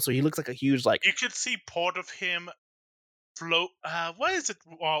wobble. So he looks like a huge like You could see part of him float. What is it?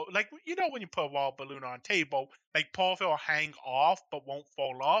 Well, like you know when you put a water balloon on a table, like part of it will hang off but won't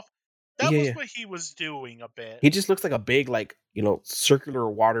fall off. That was yeah. what he was doing a bit. He just looks like a big like circular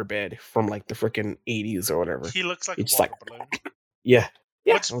waterbed from like the freaking 80s or whatever. He looks like It's a just water like balloon, yeah.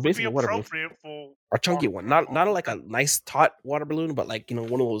 which would be Basically a water balloon. appropriate for A chunky water one, balloon. not like a nice taut water balloon, but like one of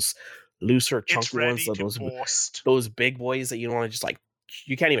those looser, It's chunky ones. ready So to burst. those big boys that you don't want to just like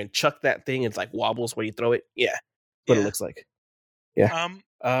you can't even chuck that thing. It's like wobbles when you throw it. Yeah, what it looks like. Yeah.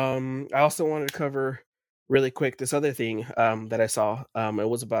 I also wanted to cover really quick this other thing that I saw. It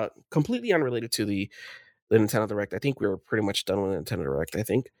was about completely unrelated to the Nintendo Direct. I think we were pretty much done with the Nintendo Direct. I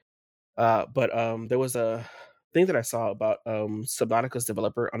think. But there was a thing that I saw about Subnautica's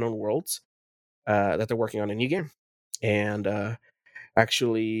developer Unknown Worlds that they're working on a new game, and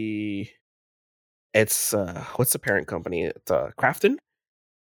actually, it's what's the parent company? It's Krafton,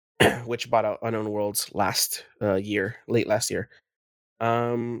 which bought out Unknown Worlds late last year.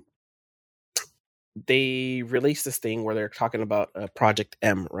 They released this thing where they're talking about Project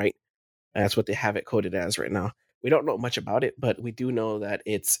M, right? And that's what they have it coded as right now. We don't know much about it, but we do know that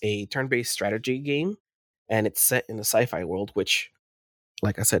it's a turn-based strategy game, and it's set in a sci-fi world, which,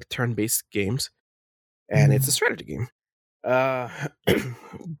 like I said, turn-based games, and it's a strategy game.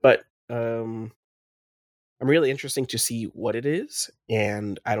 But I'm really interesting to see what it is,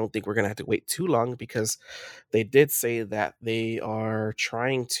 and I don't think we're gonna have to wait too long because they did say that they are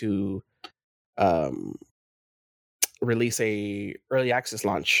trying to release a early access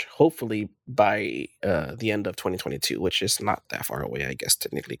launch, hopefully by the end of 2022, which is not that far away, I guess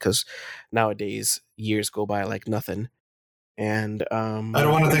technically, because nowadays years go by like nothing. And I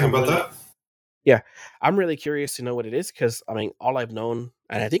don't want to think about that. Yeah, I'm really curious to know what it is because I mean, all I've known,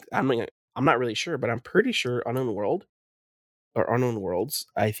 and I think I'm not really sure, but I'm pretty sure Unknown World or Unknown Worlds.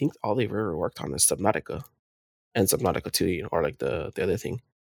 I think all they've ever worked on is Subnautica and Subnautica 2, or like the other thing.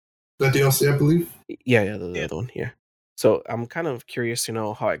 The DLC, I believe. Yeah, the other one. Yeah. So I'm kind of curious to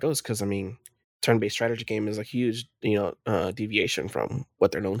know how it goes because I mean, turn-based strategy game is a huge deviation from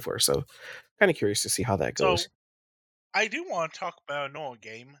what they're known for. So kind of curious to see how that goes. So I do want to talk about another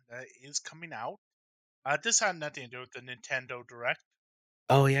game that is coming out. This had nothing to do with the Nintendo Direct.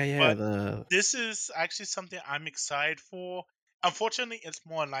 Oh yeah. But this is actually something I'm excited for. Unfortunately, it's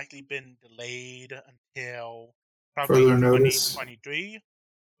more likely been delayed until probably Further notice. 2023.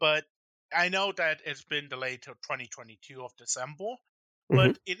 But I know that it's been delayed till 2022 of December.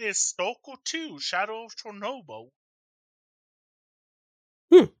 But it is Stalker 2: Shadow of Chernobyl.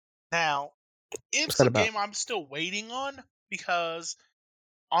 Now, it's a game I'm still waiting on because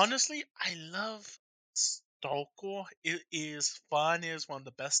honestly, I love Stalker. It is fun. It is one of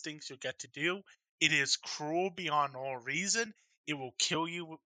the best things you'll get to do. It is cruel beyond all reason. It will kill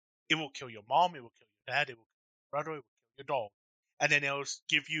you. It will kill your mom. It will kill your dad. It will kill your brother. It will kill your dog. And then it'll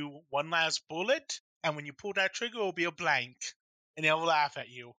give you one last bullet. And when you pull that trigger, it will be a blank. And it'll laugh at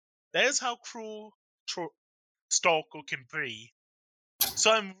you. That is how cruel Stalker can be.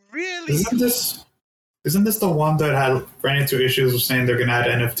 So I'm really... Isn't this the one that had ran into issues with saying they're going to add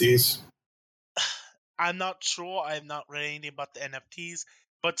NFTs? I'm not sure. I have not read anything about the NFTs.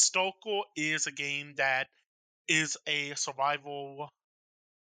 But Stalker is a game that is a survival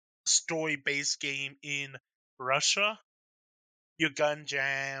story-based game in Russia. Your gun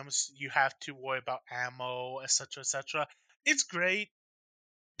jams. You have to worry about ammo, etc., etc. It's great.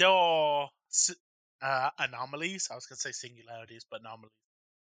 There are anomalies. I was going to say singularities, but anomalies.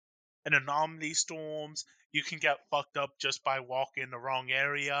 And anomaly storms. You can get fucked up just by walking in the wrong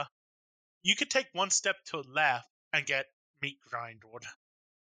area. You could take one step to the left and get meat grinded.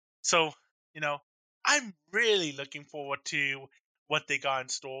 So, I'm really looking forward to what they got in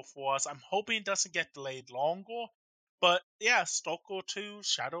store for us. I'm hoping it doesn't get delayed longer. But yeah, Stalker 2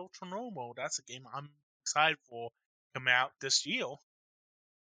 Shadow of Chernobyl, that's a game I'm excited for coming out this year.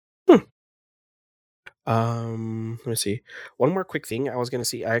 Let me see. One more quick thing I was gonna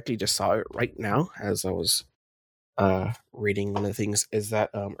see. I actually just saw it right now as I was reading one of the things is that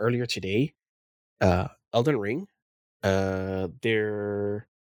earlier today, Elden Ring, their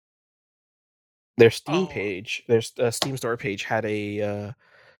Steam Oh, page, their Steam store page had a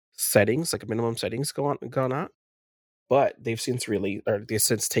settings, like a minimum settings gone out, but they've since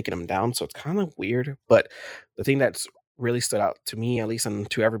taken them down, so it's kind of weird. But the thing that's really stood out to me, at least, and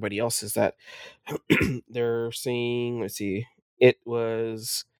to everybody else, is that they're saying, let's see, it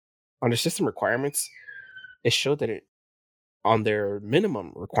was on their system requirements. It showed that it on their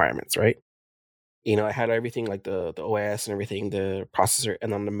minimum requirements, right? You know, it had everything like the OS and everything, the processor,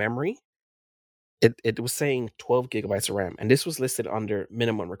 and on the memory, it was saying 12 gigabytes of RAM, and this was listed under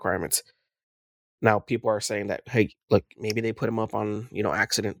minimum requirements. Now people are saying that, hey, look, maybe they put them up on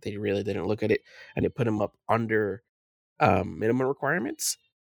accident. They really didn't look at it, and they put them up under minimum requirements.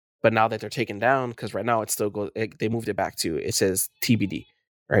 But now that they're taken down, because right now it still goes, they moved it back to, it says TBD,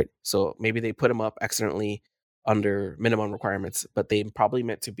 right? So maybe they put them up accidentally under minimum requirements, but they probably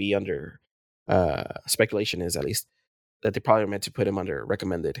meant to be under, speculation is at least, that they probably meant to put them under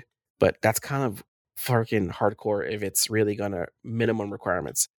recommended. But that's kind of fucking hardcore if it's really gonna minimum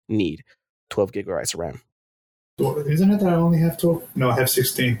requirements need 12 gigabytes of RAM. Well, isn't it that I only have 12? No, I have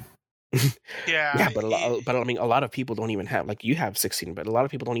 16. yeah. But I mean, a lot of people don't even have, like, you have 16, but a lot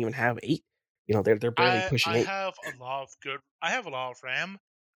of people don't even have 8. You know, they're barely pushing I 8. have a lot of RAM.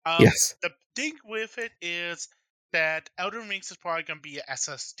 Yes. The thing with it is that Elden Ring is probably gonna be an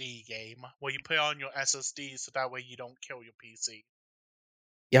SSD game where you put on your SSD so that way you don't kill your PC.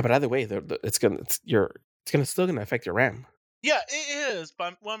 Yeah, but either way, it's still gonna affect your RAM. Yeah, it is.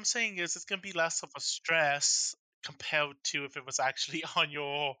 But what I'm saying is it's gonna be less of a stress compared to if it was actually on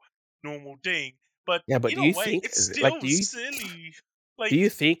your normal thing. But Yeah, but do either you way, think, it's like, still silly. do Like, you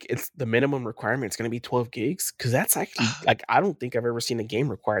think it's the minimum requirement is going to be 12 gigs? Because that's actually, like, I don't think I've ever seen a game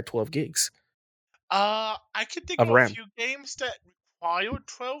require 12 gigs I can think of of a RAM. few games that require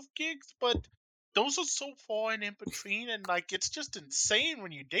 12 gigs, but those are so far and in between, and like it's just insane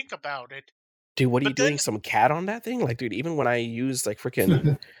when you think about it. Dude, what are you But then, doing? Some CAD on that thing? Like, dude, even when I use like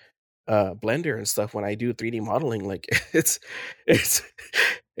freaking Blender and stuff, when I do 3D modeling, like it's it's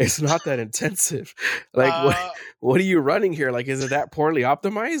it's not that intensive. Like, uh, what are you running here? Like, is it that poorly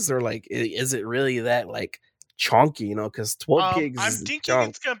optimized, or like is it really that like chonky? You know, because 12 gigs I'm is thinking chunk.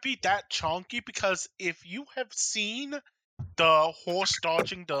 it's gonna be that chunky because if you have seen the horse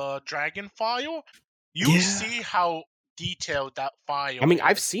dodging the dragon file, you Yeah, see how detailed that I file mean,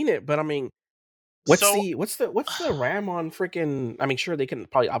 I've is. seen it, but I mean, So, what's the RAM on freaking? I mean, sure they can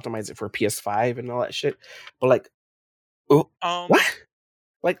probably optimize it for PS5 and all that shit, but like, oh, what?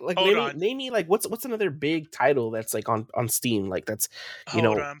 Like hold on, name me like what's another big title that's like on Steam, like that's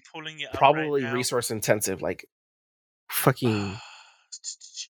I'm pulling it up right probably now. resource intensive, like fucking. Can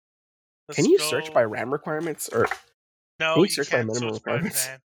Let's you search by go. RAM requirements, or can No, you you search by can't minimum search by requirements?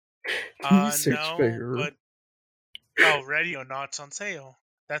 RAM. Can you search by No, but Ready or Not's on sale.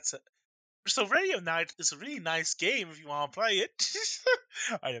 That's it. So Ready or Not is a really nice game if you want to play it.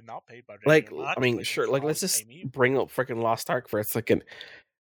 I am not paid by Ready like, or Not, I mean, but you sure, can like, let's always pay just me. bring up freaking Lost Ark for a second.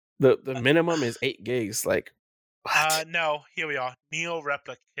 The minimum is 8 gigs. Like, what? No, here we are. Neo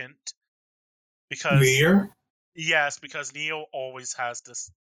Replicant. Because Near? because Neo always has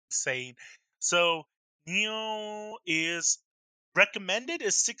this saying. So Neo is recommended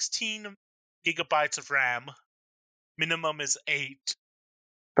is 16 gigabytes of RAM. Minimum is 8.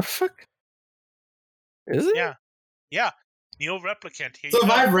 The fuck is it? Yeah. Yeah. Neo Replicant, here So you if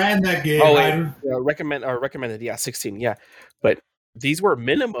I go. ran that game, Oh wait, I'd. recommended. Yeah, 16. Yeah, but these were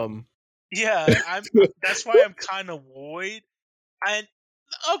minimum. Yeah, that's why I'm kind of worried. And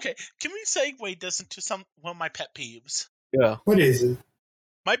okay, can we segue this into one of my pet peeves? Yeah. What is it?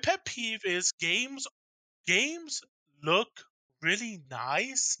 My pet peeve is games look really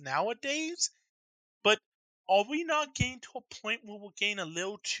nice nowadays, but are we not getting to a point where we're getting a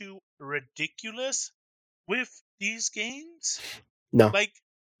little too ridiculous with these games? No, Like,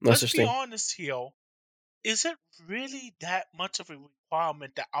 no let's such be thing. honest here. Is it really that much of a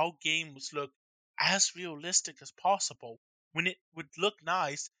requirement that our games look as realistic as possible when it would look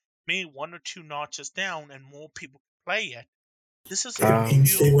nice, maybe 1 or 2 notches down, and more people could play it? This is a It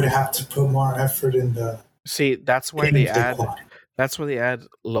means they real. would have to put more effort in the See, that's why they gameplay add. quality. That's why they add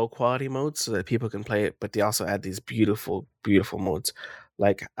low quality modes so that people can play it, but they also add these beautiful, beautiful modes.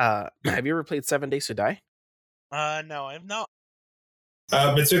 Like, have you ever played 7 Days to Die? No, I'm not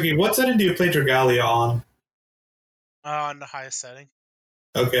Mitsuki, what setting do you play Dragalia on? on the highest setting.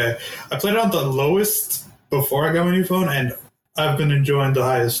 Okay. I played it on the lowest before I got my new phone, and I've been enjoying the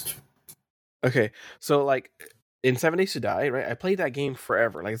highest. Okay, so like in 7 Days to Die, right? I played that game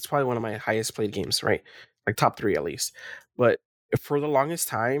forever. Like, it's probably one of my highest played games, right? like top 3 at least. But for the longest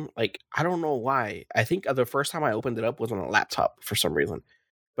time, like I don't know why. I think the first time I opened it up was on a laptop for some reason,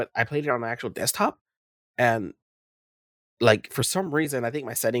 but I played it on an actual desktop, and like for some reason, I think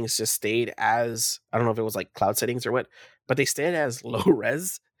my settings just stayed as I don't know if it was like cloud settings or what, but they stayed as low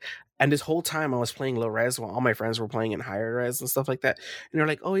res. And this whole time I was playing low res while all my friends were playing in higher res and stuff like that. And they're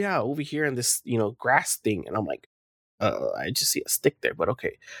like, "Oh yeah, over here in this grass thing," and I'm like, I just see a stick there, but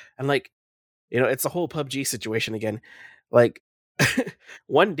okay." And like it's a whole PUBG situation again. Like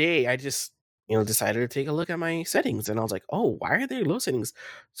one day I just decided to take a look at my settings, and I was like, "Oh, why are they low settings?"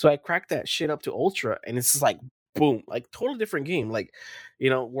 So I cracked that shit up to ultra, and it's just like boom, like totally different game. Like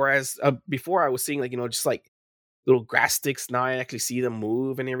whereas before I was seeing like just like little grass sticks, now I actually see them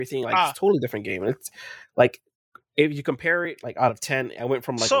move and everything. Like it's a totally different game. And it's like if you compare it like out of 10, I went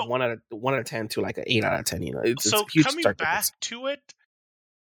from like a 1 out of 10 to like an 8 out of 10. It's so a huge coming stark back difference. to it,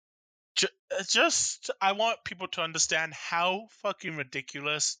 just I want people to understand how fucking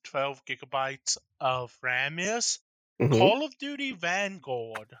ridiculous 12 gigabytes of RAM is. Mm-hmm. Call of Duty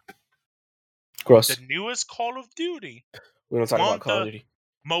Vanguard, Gross. the newest Call of Duty, We don't talk one about of Call of the Duty.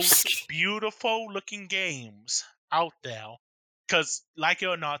 most beautiful looking games out there. Because, like it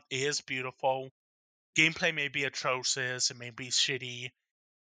or not, it is beautiful. Gameplay may be atrocious, it may be shitty,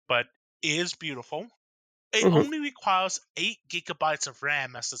 but it is beautiful. It Mhm. only requires 8 gigabytes of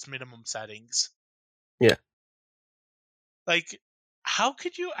RAM as its minimum settings. Yeah. Like, how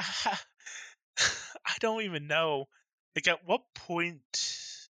could you? I don't even know. Like, at what point?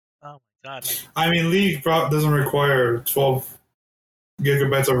 Oh my god! Like, I mean, League doesn't require 12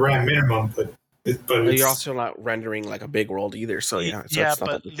 gigabytes of RAM minimum, but You're it's also not rendering like a big world either, so yeah. So it's not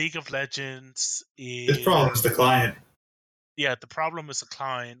but that big. League of Legends its is problem is the client. yeah. The problem is the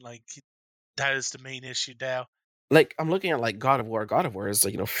client. Like, that is the main issue there. Like I'm looking at like God of War. God of War is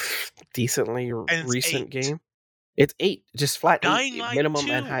like decently And it's recent 8. game. It's 8, just flat 8 Dying Light minimum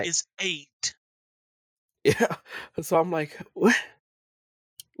 2 and high. is 8. Yeah. So I'm like, what?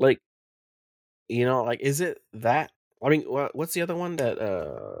 Like, like, is it that? I mean, what's the other one that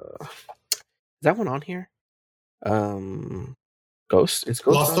is that one on here? Ghost. It's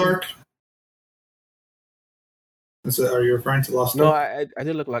Ghost. Lost Ark. Are you referring to Lost No, Ark? I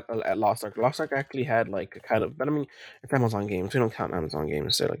did look like at Lost Ark. Lost Ark actually had like a kind of, but I mean, it's Amazon Games. We don't count Amazon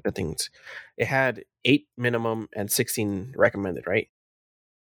Games. So like the things, it had 8 minimum and 16 recommended, right?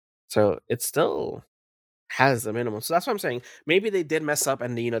 So it still has the minimum. So that's what I'm saying. Maybe they did mess up,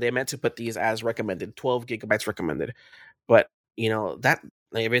 and they meant to put these as recommended, 12 gigabytes recommended. But that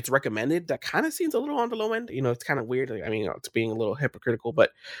like, if it's recommended, that kind of seems a little on the low end. It's kind of weird. Like, I mean, it's being a little hypocritical, but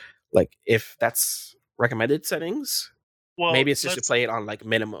like if that's recommended settings. Well, Maybe it's just to play it on like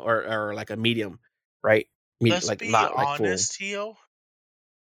minimum or like a medium, right? Let's Like be not like full. honest here.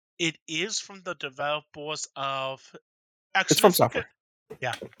 It is from the developers of. Actually, It's From let's look Software.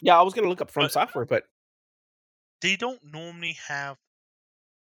 Yeah. Yeah, I was gonna look up From But- Software, but They don't normally have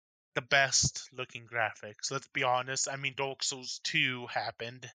the best looking graphics. Let's be honest. I mean, Dark Souls 2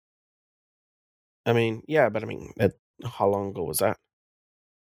 happened. I mean, yeah, but I mean, how long ago was that?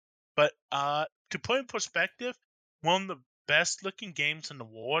 But to put in perspective, one of the best looking games in the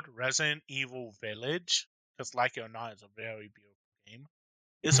world, Resident Evil Village, because like it or not, it's a very beautiful game,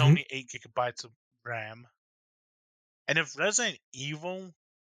 is Mhm. only 8 gigabytes of RAM. And if Resident Evil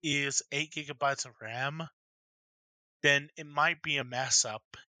is 8 gigabytes of RAM, then it might be a mess up.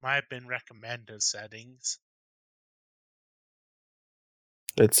 Might have been recommended settings.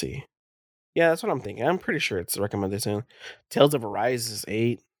 Let's see. Yeah, that's what I'm thinking. I'm pretty sure it's recommended soon. Tales of Arise is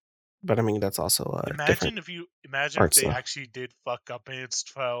 8, but I mean that's also Imagine different. if art they style. actually did fuck up and it's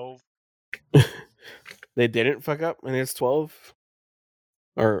 12. They didn't fuck up and it's 12.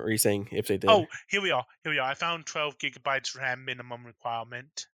 Or are you saying if they did? Oh, here we are. I found 12 gigabytes RAM minimum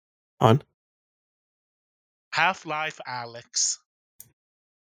requirement. On Half-Life Alex.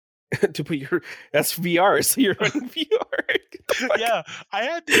 to put that's VR, so you're running VR. Yeah, I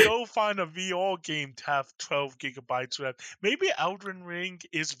had to go find a VR game to have 12 gigabytes RAM. Maybe Elden Ring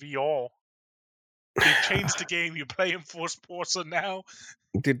is VR. They changed the game. You're playing first person now.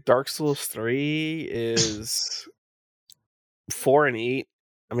 Dude, Dark Souls 3 is 4 and 8.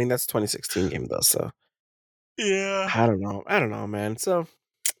 I mean, that's 2016 game though, so Yeah. I don't know, man. So,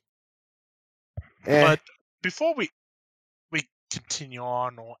 But before we continue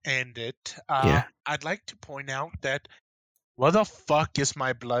on or end it, Yeah. I'd like to point out that what the fuck is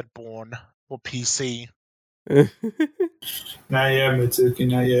my Bloodborne for PC? Not yet, Mitsuki,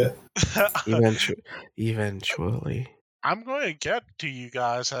 not yet. Eventually. I'm going to get to you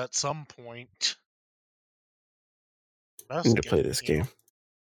guys at some point. I need to play this game.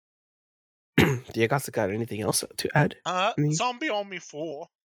 Do you guys got anything else to add? Zombie Army 4.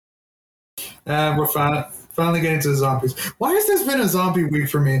 We're finally getting to the zombies. Why has this been a zombie week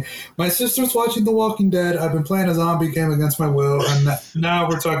for me? My sister's watching The Walking Dead. I've been playing a zombie game against my will, and now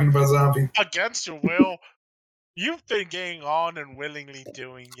we're talking about zombie. Against your will? You've been getting on and willingly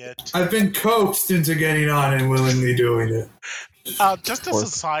doing it. I've been coaxed into getting on and willingly doing it. Just as a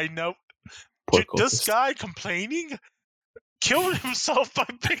side note, this guy complaining killed himself by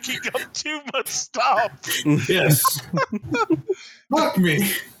picking up too much stuff. Yes. Fuck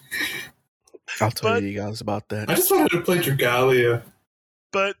me. I'll tell you guys about that. I just wanted to play Dragalia.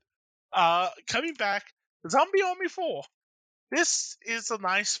 But coming back, Zombie Army 4. This is a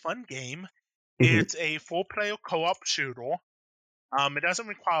nice, fun game. It's a 4-player co-op shooter. It doesn't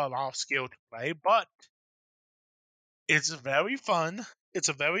require a lot of skill to play, but it's very fun. It's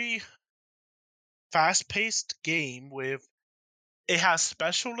a very fast-paced game it has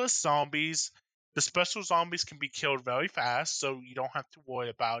specialist zombies. The special zombies can be killed very fast, so you don't have to worry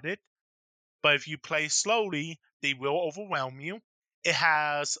about it. But if you play slowly, they will overwhelm you. It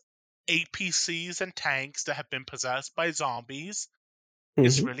has APCs and tanks that have been possessed by zombies.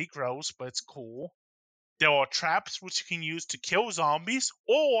 It's really gross, but it's cool. There are traps which you can use to kill zombies,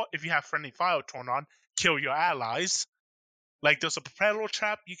 or if you have friendly fire turned on, kill your allies. Like there's a propeller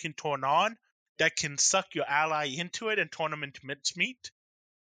trap you can turn on that can suck your ally into it and turn them into mincemeat.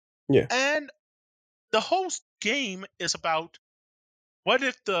 Yeah. And the whole game is about what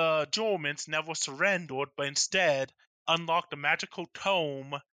if the Germans never surrendered, but instead unlocked the magical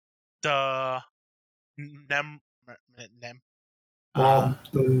tome, the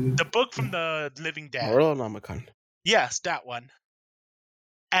book from the Living Dead. Moralonomicon. Yes, that one.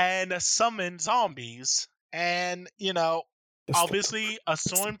 And summon zombies. And, obviously a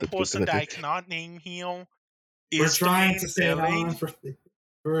certain person that I cannot name here is We're trying to stay on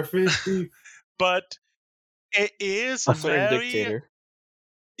for 50. But it is a certain dictator.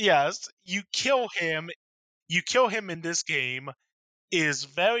 Yes, you kill him in this game. Is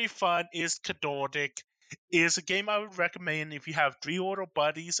very fun, is cathartic, is a game I would recommend if you have 3 order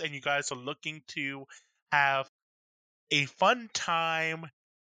buddies and you guys are looking to have a fun time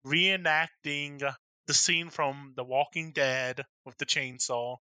reenacting the scene from The Walking Dead with the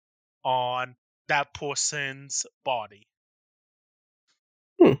chainsaw on that person's body.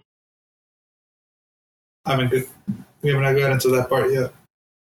 We haven't got into that part yet.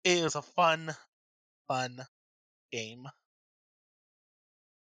 It is a fun game.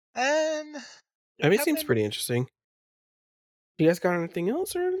 And it seems pretty interesting. You guys got anything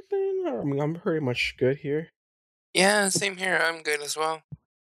else or anything? I mean, I'm pretty much good here. Yeah, same here. I'm good as well.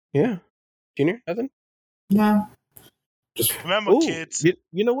 Yeah. Junior, nothing? No. Just remember, kids.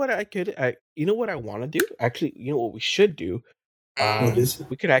 You know what you know what I want to do? Actually, you know what we should do?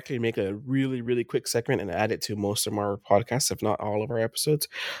 We could actually make a really, really quick segment and add it to most of our podcasts, if not all of our episodes.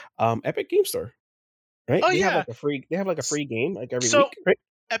 Epic Game Store. Right? Oh, they have like a free game like every week, right?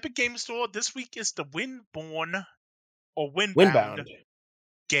 Epic Game Store this week is the Windbound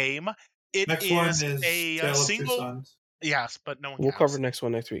game. Next one is a single. Yes, but no one cares. We'll cover the next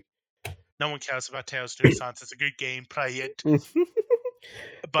one next week. No one cares about Tales of Two Sons. It's a good game. Play it.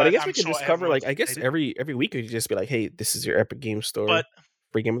 But I guess we could just cover every week we could just be like, hey, this is your Epic Game Store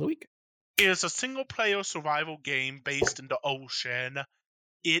free game of the week. It is a single player survival game based in the ocean.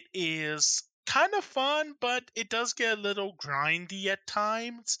 It is kind of fun, but it does get a little grindy at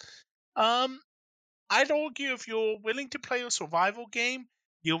times. I'd argue if you're willing to play a survival game,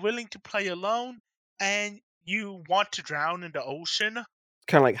 you're willing to play alone, and you want to drown in the ocean.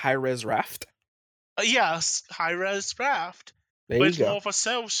 Kind of like High-Res Raft? Yes, High-Res Raft. But it's more of a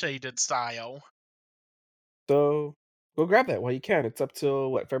cel-shaded style. So, go grab that while you can. It's up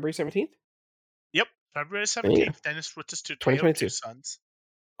till, February 17th? Yep, February 17th. Then it switches to 2022. Sons.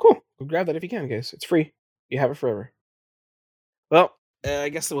 Cool. Go grab that if you can, guys. It's free. You have it forever. Well, I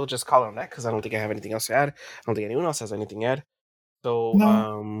guess we'll just call it on that because I don't think I have anything else to add. I don't think anyone else has anything to add. So,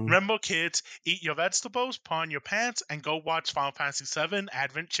 remember, kids, eat your vegetables, put on your pants, and go watch Final Fantasy VII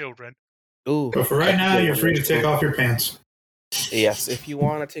Advent Children. Ooh. But for right now, you're free to take off your pants. Yes, if you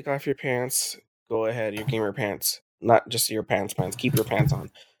want to take off your pants, go ahead. Your gamer pants. Not just your pants. Keep your pants on.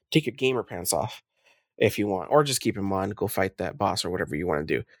 Take your gamer pants off if you want. Or just keep them on. Go fight that boss or whatever you want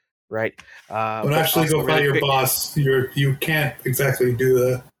to do. Right? But actually go fight your boss. You can't exactly do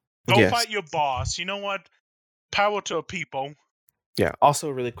that. Go fight your boss. You know what? Power to people. Yeah. Also,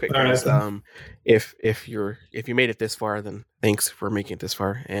 really quick, guys. If you made it this far, then thanks for making it this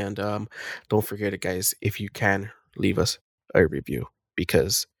far. And don't forget it, guys. If you can, leave us a review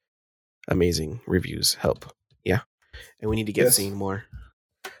because amazing reviews help. Yeah, and we need to get seen more.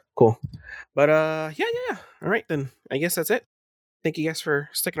 Cool. But yeah. All right then. I guess that's it. Thank you guys for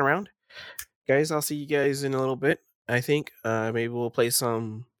sticking around, guys. I'll see you guys in a little bit. I think maybe we'll play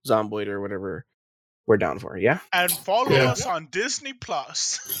some Zomboid or whatever we're down for. Yeah. And follow Yeah. us on Disney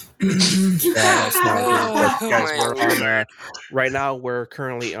Plus. That's not good. Guys, Oh, we're my on right now. We're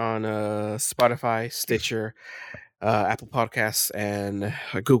currently on Spotify, Stitcher, Apple Podcasts, and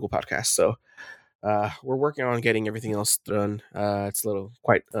Google Podcasts. So we're working on getting everything else done. It's a little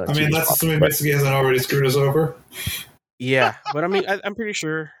quite. I mean, tedious that's process, assuming but- Mitsuki hasn't already screwed us over. Yeah, but I mean, I'm pretty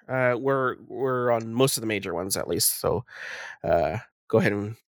sure we're on most of the major ones at least. So go ahead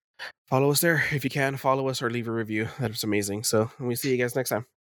and follow us there if you can. Follow us or leave a review. That's amazing. So we see you guys next time.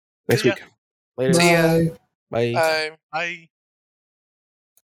 Next See ya. week. Later. See ya. Bye. I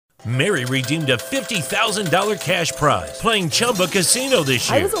Mary redeemed a $50,000 cash prize playing Chumba Casino this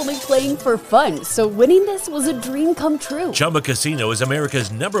I year. was only playing for fun, so winning this was a dream come true. Chumba Casino is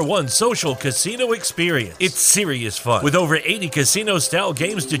America's #1 social casino experience. It's serious fun. With over 80 casino-style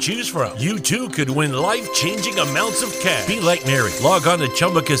games to choose from, you too could win life-changing amounts of cash. Be like Mary. Log on to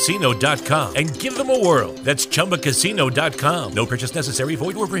ChumbaCasino.com and give them a whirl. That's ChumbaCasino.com. No purchase necessary.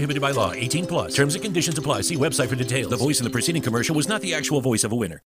 Void or prohibited by law. 18+. Terms and conditions apply. See website for details. The voice in the preceding commercial was not the actual voice of a winner.